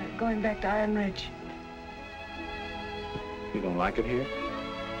and I are going back to Iron Ridge. You don't like it here?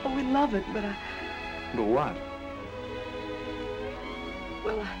 Oh, we love it, but But what?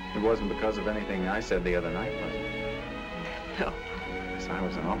 well, It wasn't because of anything I said the other night, was it? No. Because I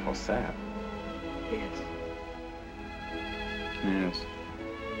was an awful sap. Yes. Yes.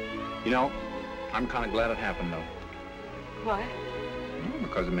 You know, I'm kind of glad it happened, though. Why? Well,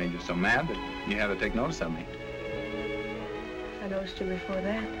 because it made you so mad that you had to take notice of me. I noticed you before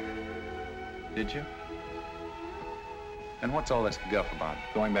that. Did you? And what's all this guff about,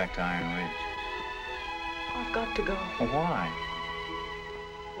 going back to Iron Ridge? I've got to go. Well, why?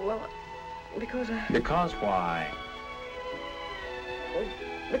 Well, because Because why?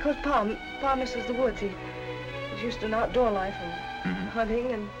 because Pa misses the woods. He's used to an outdoor life and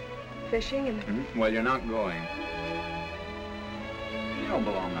hunting and fishing and... Well, you're not going. You don't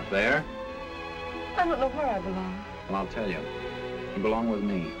belong up there. I don't know where I belong. Well, I'll tell you. You belong with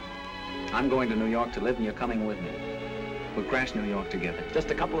me. I'm going to New York to live, and you're coming with me. We'll crash New York together.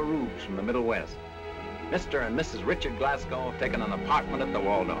 Just a couple of rubes from the Middle West. Mr. and Mrs. Richard Glasgow have taken an apartment at the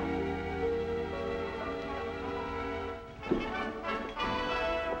Waldorf.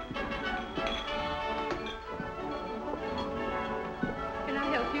 Can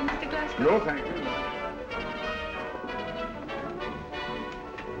I help you, Mr. Glasgow? No, thank you.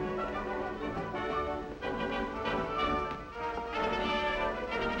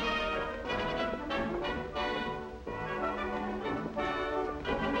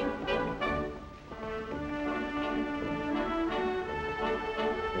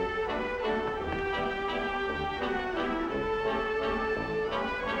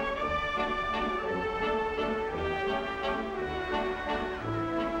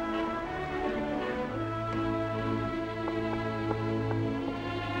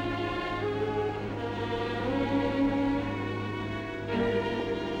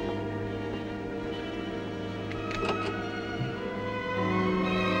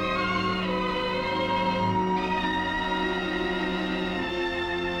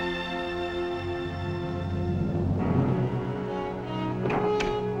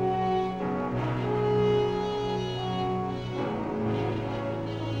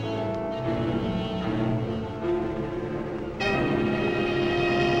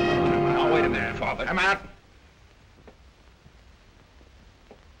 Come out.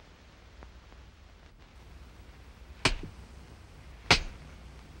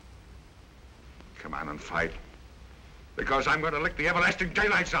 Come on and fight. Because I'm going to lick the everlasting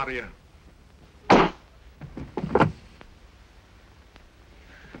daylights out of you.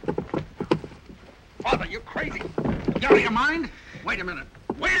 Father, you're crazy. You out of your mind? Wait a minute.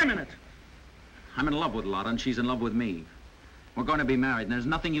 Wait a minute. I'm in love with Lotta, and she's in love with me. We're going to be married, and there's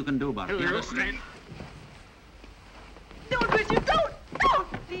nothing you can do about it. Do you understand? Don't, Richard, don't! Don't!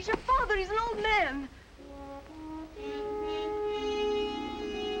 He's your father. He's an old man.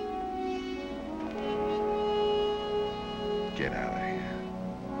 Get out of here.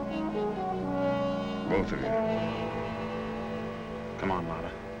 Both of you. Come on, Lotta.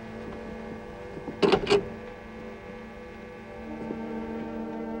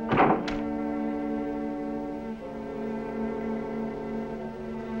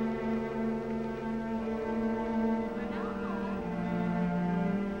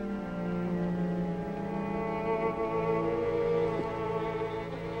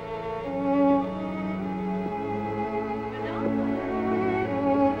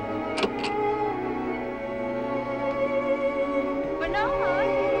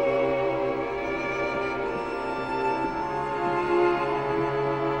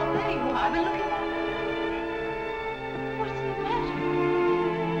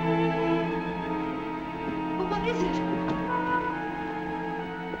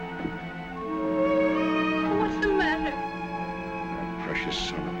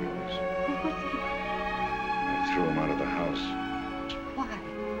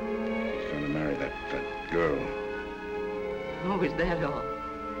 Is that all?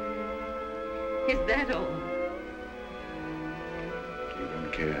 Is that all? You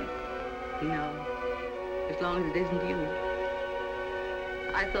don't care? No. As long as it isn't you.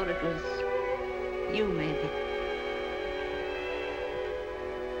 I thought it was you, maybe.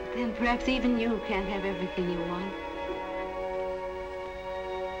 But then perhaps even you can't have everything you want.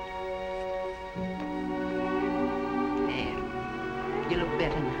 There. You look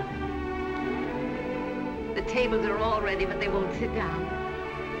better now. The tables are all ready, but they won't sit down.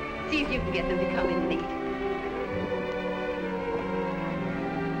 See if you can get them to come in and eat.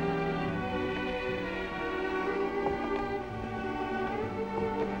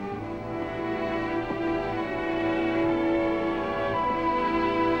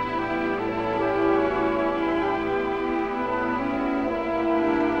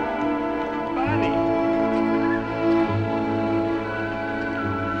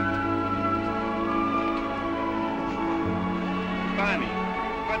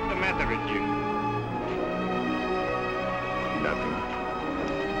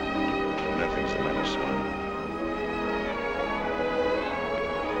 Nothing's the matter, son.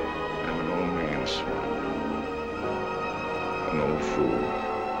 I'm an old man, son. An old fool.